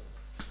Nigeria.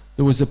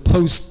 There was a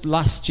post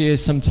last year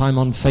sometime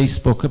on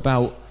Facebook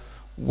about,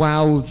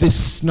 wow,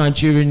 this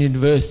Nigerian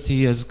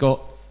university has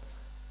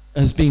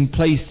been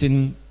placed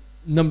in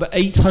number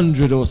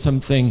 800 or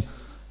something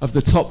of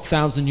the top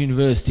 1,000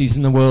 universities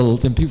in the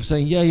world. And people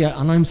saying, yeah, yeah.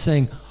 And I'm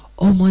saying,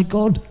 oh my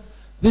God,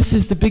 this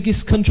is the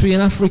biggest country in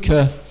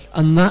Africa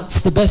and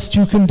that's the best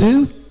you can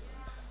do?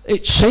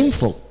 It's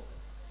shameful.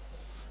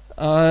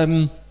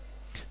 There's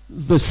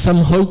some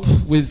hope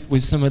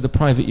with some of the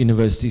private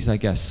universities, I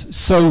guess.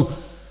 So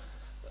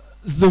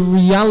the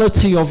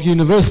reality of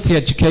university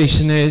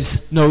education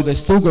is, no, they're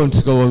still going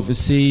to go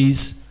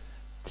overseas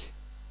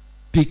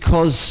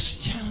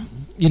because,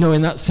 you know,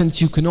 in that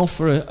sense you can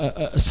offer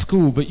a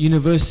school, but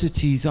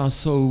universities are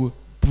so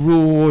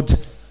broad.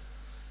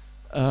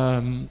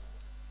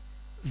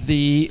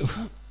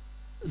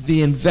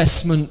 the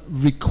investment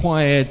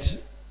required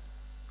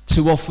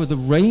to offer the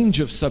range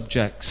of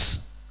subjects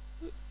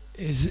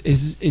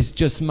is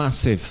just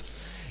massive.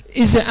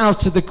 Is it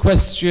out of the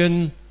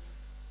question?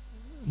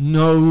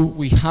 No,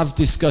 we have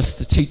discussed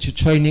the teacher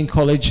training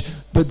college,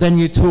 but then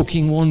you're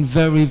talking one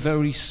very,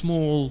 very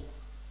small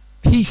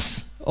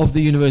piece of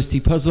the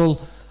university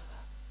puzzle.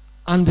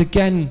 And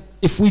again,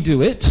 if we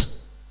do it,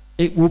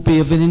 it will be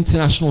of an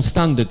international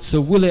standard.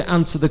 So will it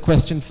answer the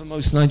question for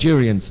most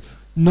Nigerians?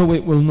 No,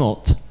 it will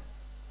not.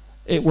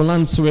 It will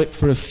answer it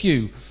for a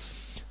few.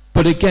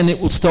 But again, it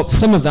will stop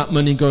some of that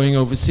money going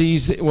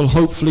overseas. It will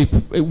hopefully,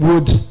 it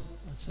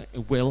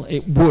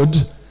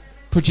would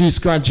produce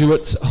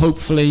graduates,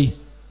 hopefully,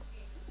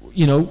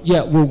 you know,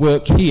 yeah, will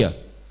work here.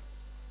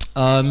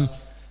 The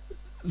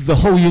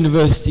whole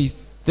university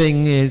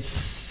thing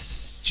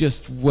is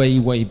just way,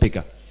 way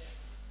bigger.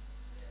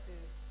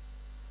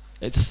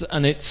 It's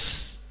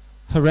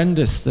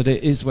horrendous that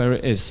it is where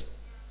it is.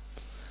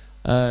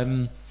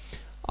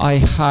 I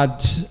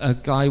had a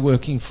guy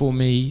working for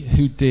me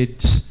who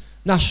did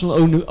National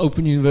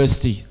Open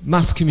University,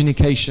 mass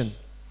communication.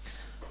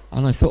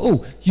 And I thought,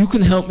 oh, you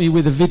can help me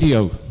with a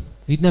video.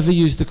 He'd never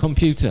used a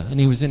computer, and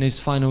he was in his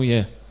final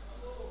year.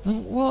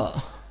 And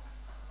what?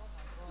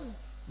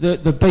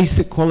 The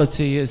basic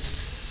quality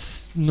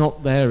is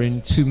not there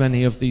in too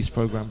many of these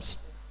programs.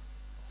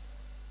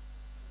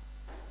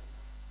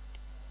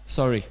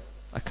 Sorry,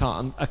 I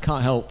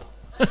can't help.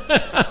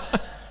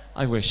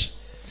 I wish.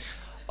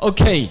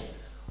 Okay.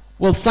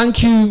 Well,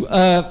 thank you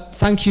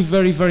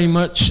very, very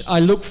much. I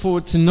look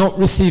forward to not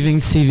receiving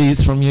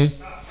CVs from you.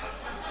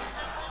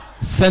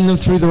 Send them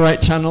through the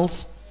right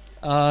channels.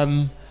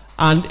 And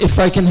if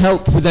I can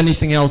help with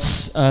anything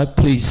else,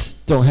 please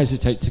don't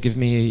hesitate to give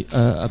me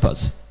a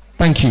buzz.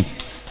 Thank you.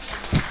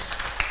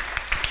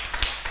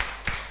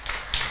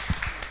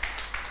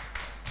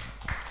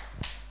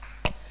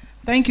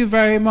 Thank you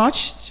very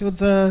much to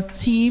the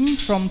team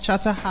from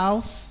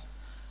Charterhouse,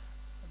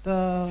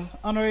 the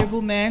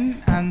honorable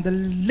men, and the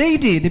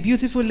lady, the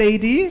beautiful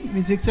lady,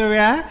 Ms.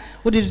 Victoria,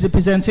 who did the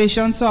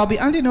presentation. So I'll be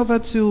handing over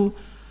to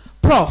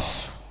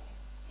Prof.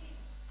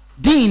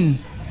 Dean,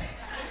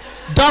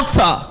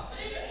 Doctor.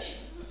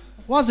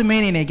 What's the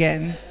meaning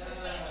again?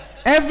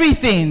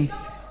 Everything.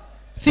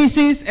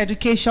 Thesis,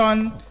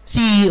 education,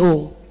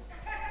 CEO.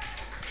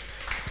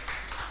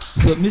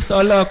 So Mr.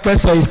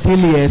 Olakpeso is still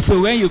here.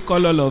 So when you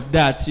call all of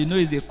that, you know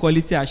he's a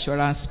quality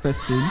assurance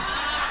person.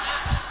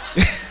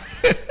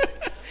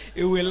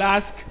 He will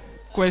ask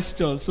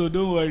questions, so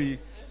don't worry.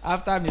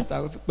 After Mr.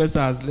 Olakpeso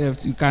has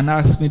left, you can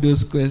ask me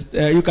those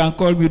questions. You can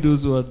call me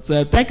those words.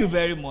 Thank you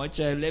very much.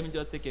 Let me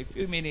just take a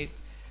few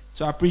minutes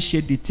to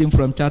appreciate the team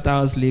from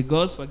Charterhouse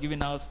Lagos for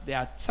giving us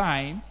their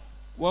time.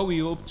 What we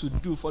hope to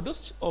do, for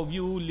those of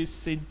you who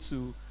listened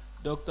to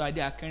Dr. Ade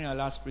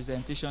Akeriola's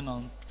presentation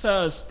on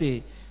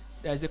Thursday,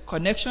 there's a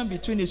connection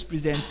between his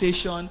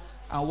presentation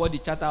and what the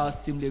Charterhouse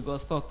team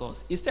Lagos taught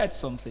us. He said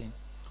something.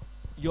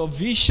 Your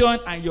vision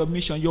and your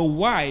mission, your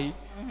why,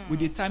 will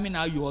determine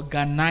how you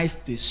organize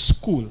the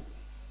school.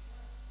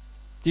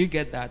 Do you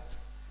get that?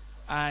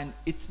 And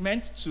it's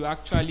meant to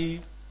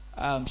actually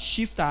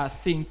shift our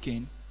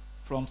thinking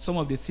from some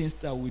of the things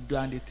that we do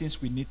and the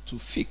things we need to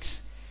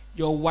fix.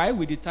 Your why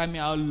will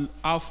determine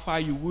how far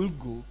you will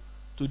go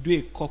to do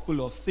a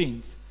couple of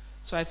things.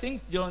 So I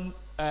think, John,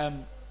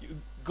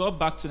 you got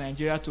back to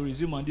Nigeria to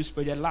resume on this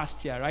project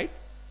last year, right?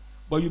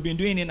 But you've been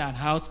doing in and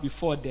out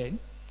before then.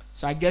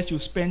 So I guess you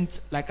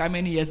spent like how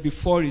many years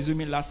before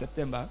resuming last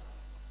September?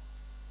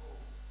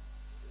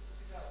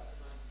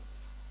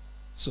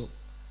 So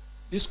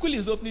the school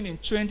is opening in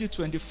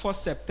 2024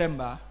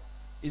 September.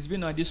 It's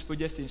been on this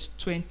project since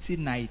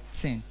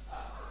 2019.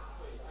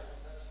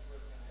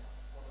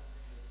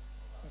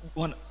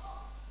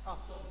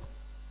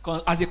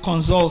 As a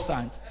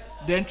consultant,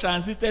 then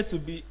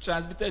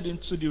transmitted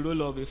into the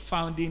role of a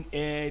founding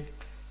head,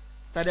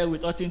 started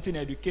with Huntington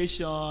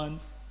Education,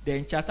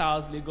 then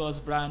Charterhouse Lagos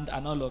brand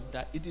and all of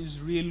that. It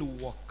is real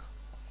work.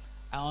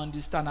 I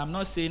understand. I'm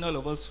not saying all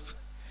of us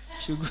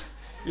should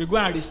go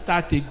and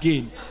restart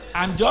again.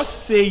 I'm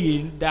just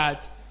saying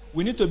that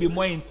we need to be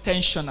more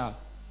intentional.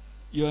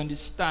 You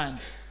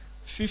understand?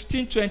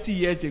 15, 20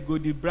 years ago,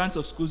 the brands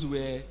of schools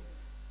were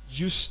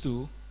used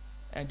to,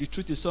 and the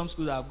truth is some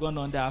schools have gone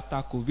under after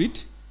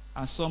COVID,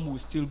 and some will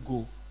still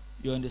go.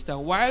 You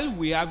understand? While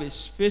we have a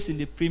space in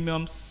the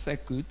premium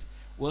circuit,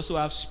 we also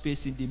have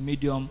space in the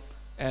medium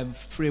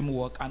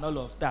framework and all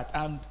of that.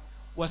 And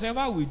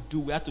whatever we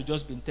do, we have to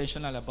just be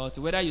intentional about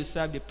it. Whether you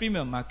serve the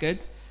premium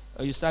market,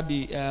 or you serve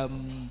the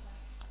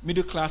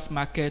middle class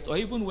market, or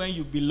even when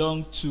you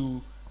belong to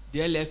the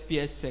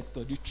LFPS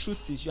sector, the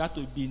truth is you have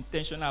to be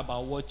intentional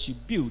about what you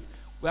build.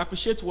 We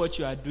appreciate what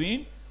you are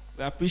doing.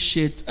 We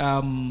appreciate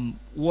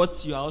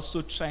what you are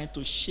also trying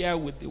to share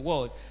with the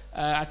world.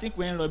 I think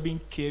when Robin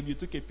came, you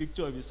took a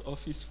picture of his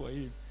office for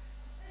him.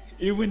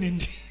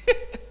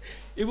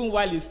 Even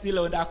while he's still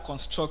under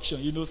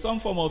construction, you know, some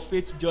form of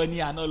faith journey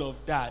and all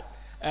of that.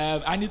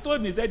 And he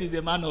told me, he said he's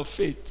a man of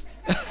faith.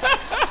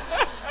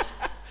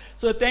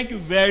 So thank you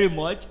very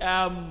much.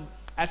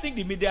 I I think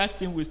the media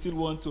team will still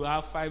want to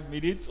have 5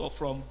 minutes or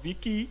from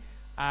Vicky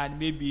and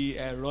maybe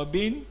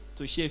Robin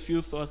to share a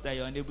few thoughts that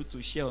you're unable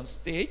to share on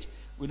stage.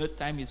 We know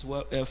time is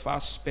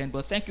fast spent,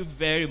 but thank you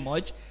very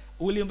much.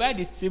 We'll invite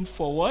the team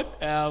forward.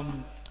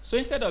 So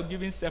instead of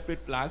giving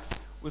separate plaques,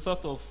 we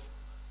thought of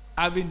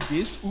having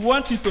this. We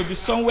want it to be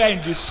somewhere in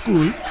the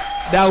school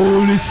that we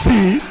will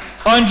see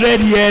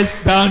 100 years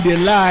down the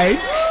line.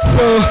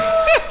 So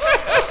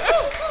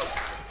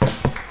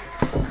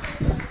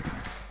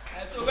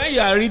when you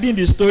are reading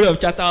the story of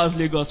Charterhouse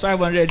Lagos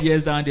 500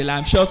 years down the line,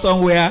 I'm sure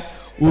somewhere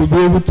we'll be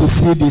able to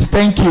see this.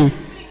 Thank you.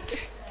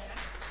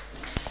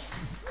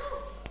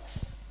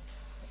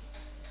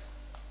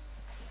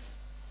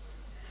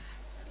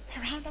 A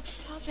round of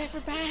applause,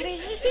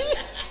 everybody.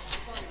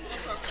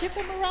 Give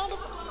them a round of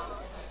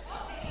applause.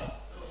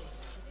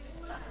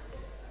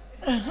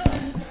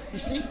 You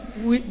see,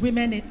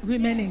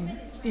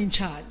 women in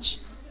charge.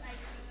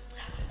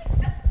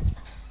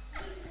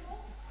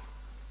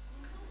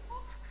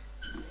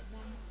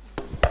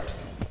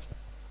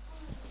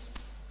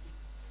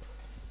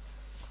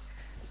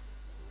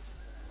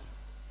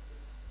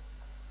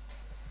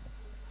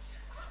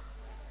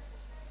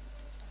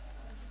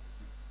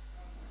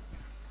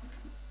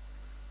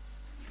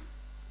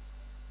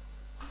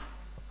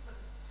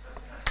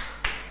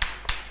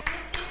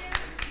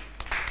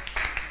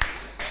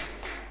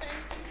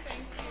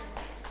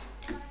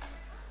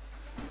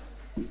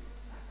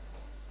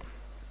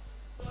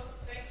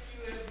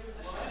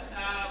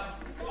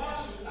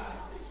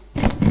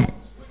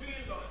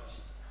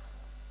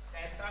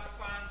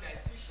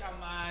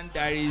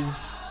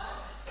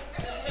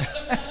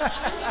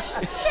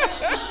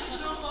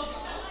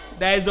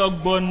 There is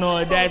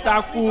ogbono, there is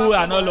aku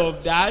and all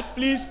of that.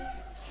 Please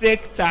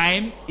take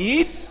time,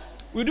 eat.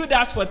 We do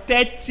that for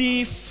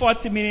 30,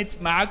 40 minutes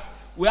max.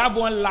 We have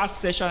one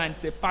last session and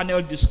it's a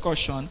panel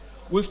discussion.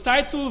 We've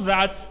titled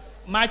that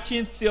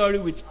Matching Theory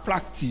with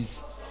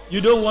Practice.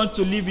 You don't want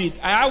to leave it.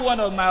 I have one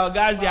of my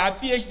guys here, a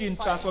PhD in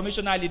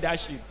transformational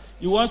leadership.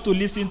 He wants to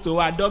listen to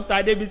her.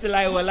 Dr. Davies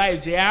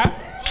is here.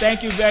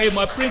 Thank you very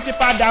much.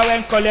 Principal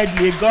Darwin College,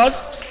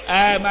 Lagos.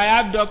 I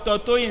have Dr.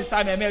 Toyin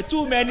Sameme.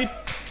 Too many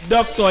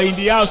doctors in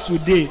the house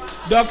today.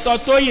 Dr.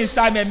 Toyin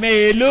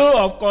Sameme,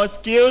 hello, of course,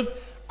 skills.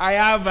 I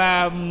have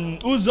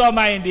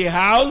Uzoma in the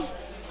house.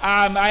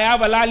 I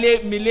have Alale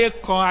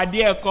Milekon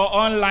Adieko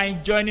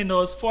online joining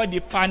us for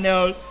the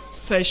panel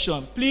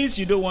session. Please,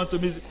 you don't want to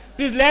miss it.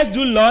 Please, let's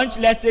do lunch.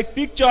 Let's take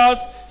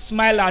pictures,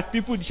 smile at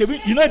people.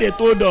 You know they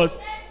told us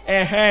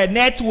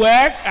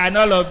network and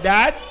all of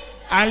that.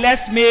 And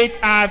let's meet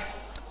at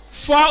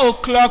 4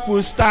 o'clock.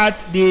 We'll start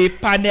the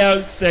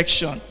panel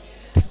section.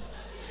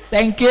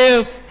 Thank you.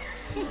 I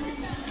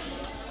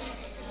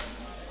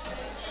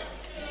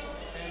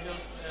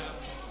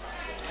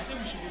think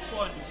we should be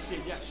 4 on the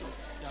stage. Yeah, sure.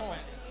 4.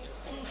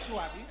 2,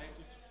 Abby.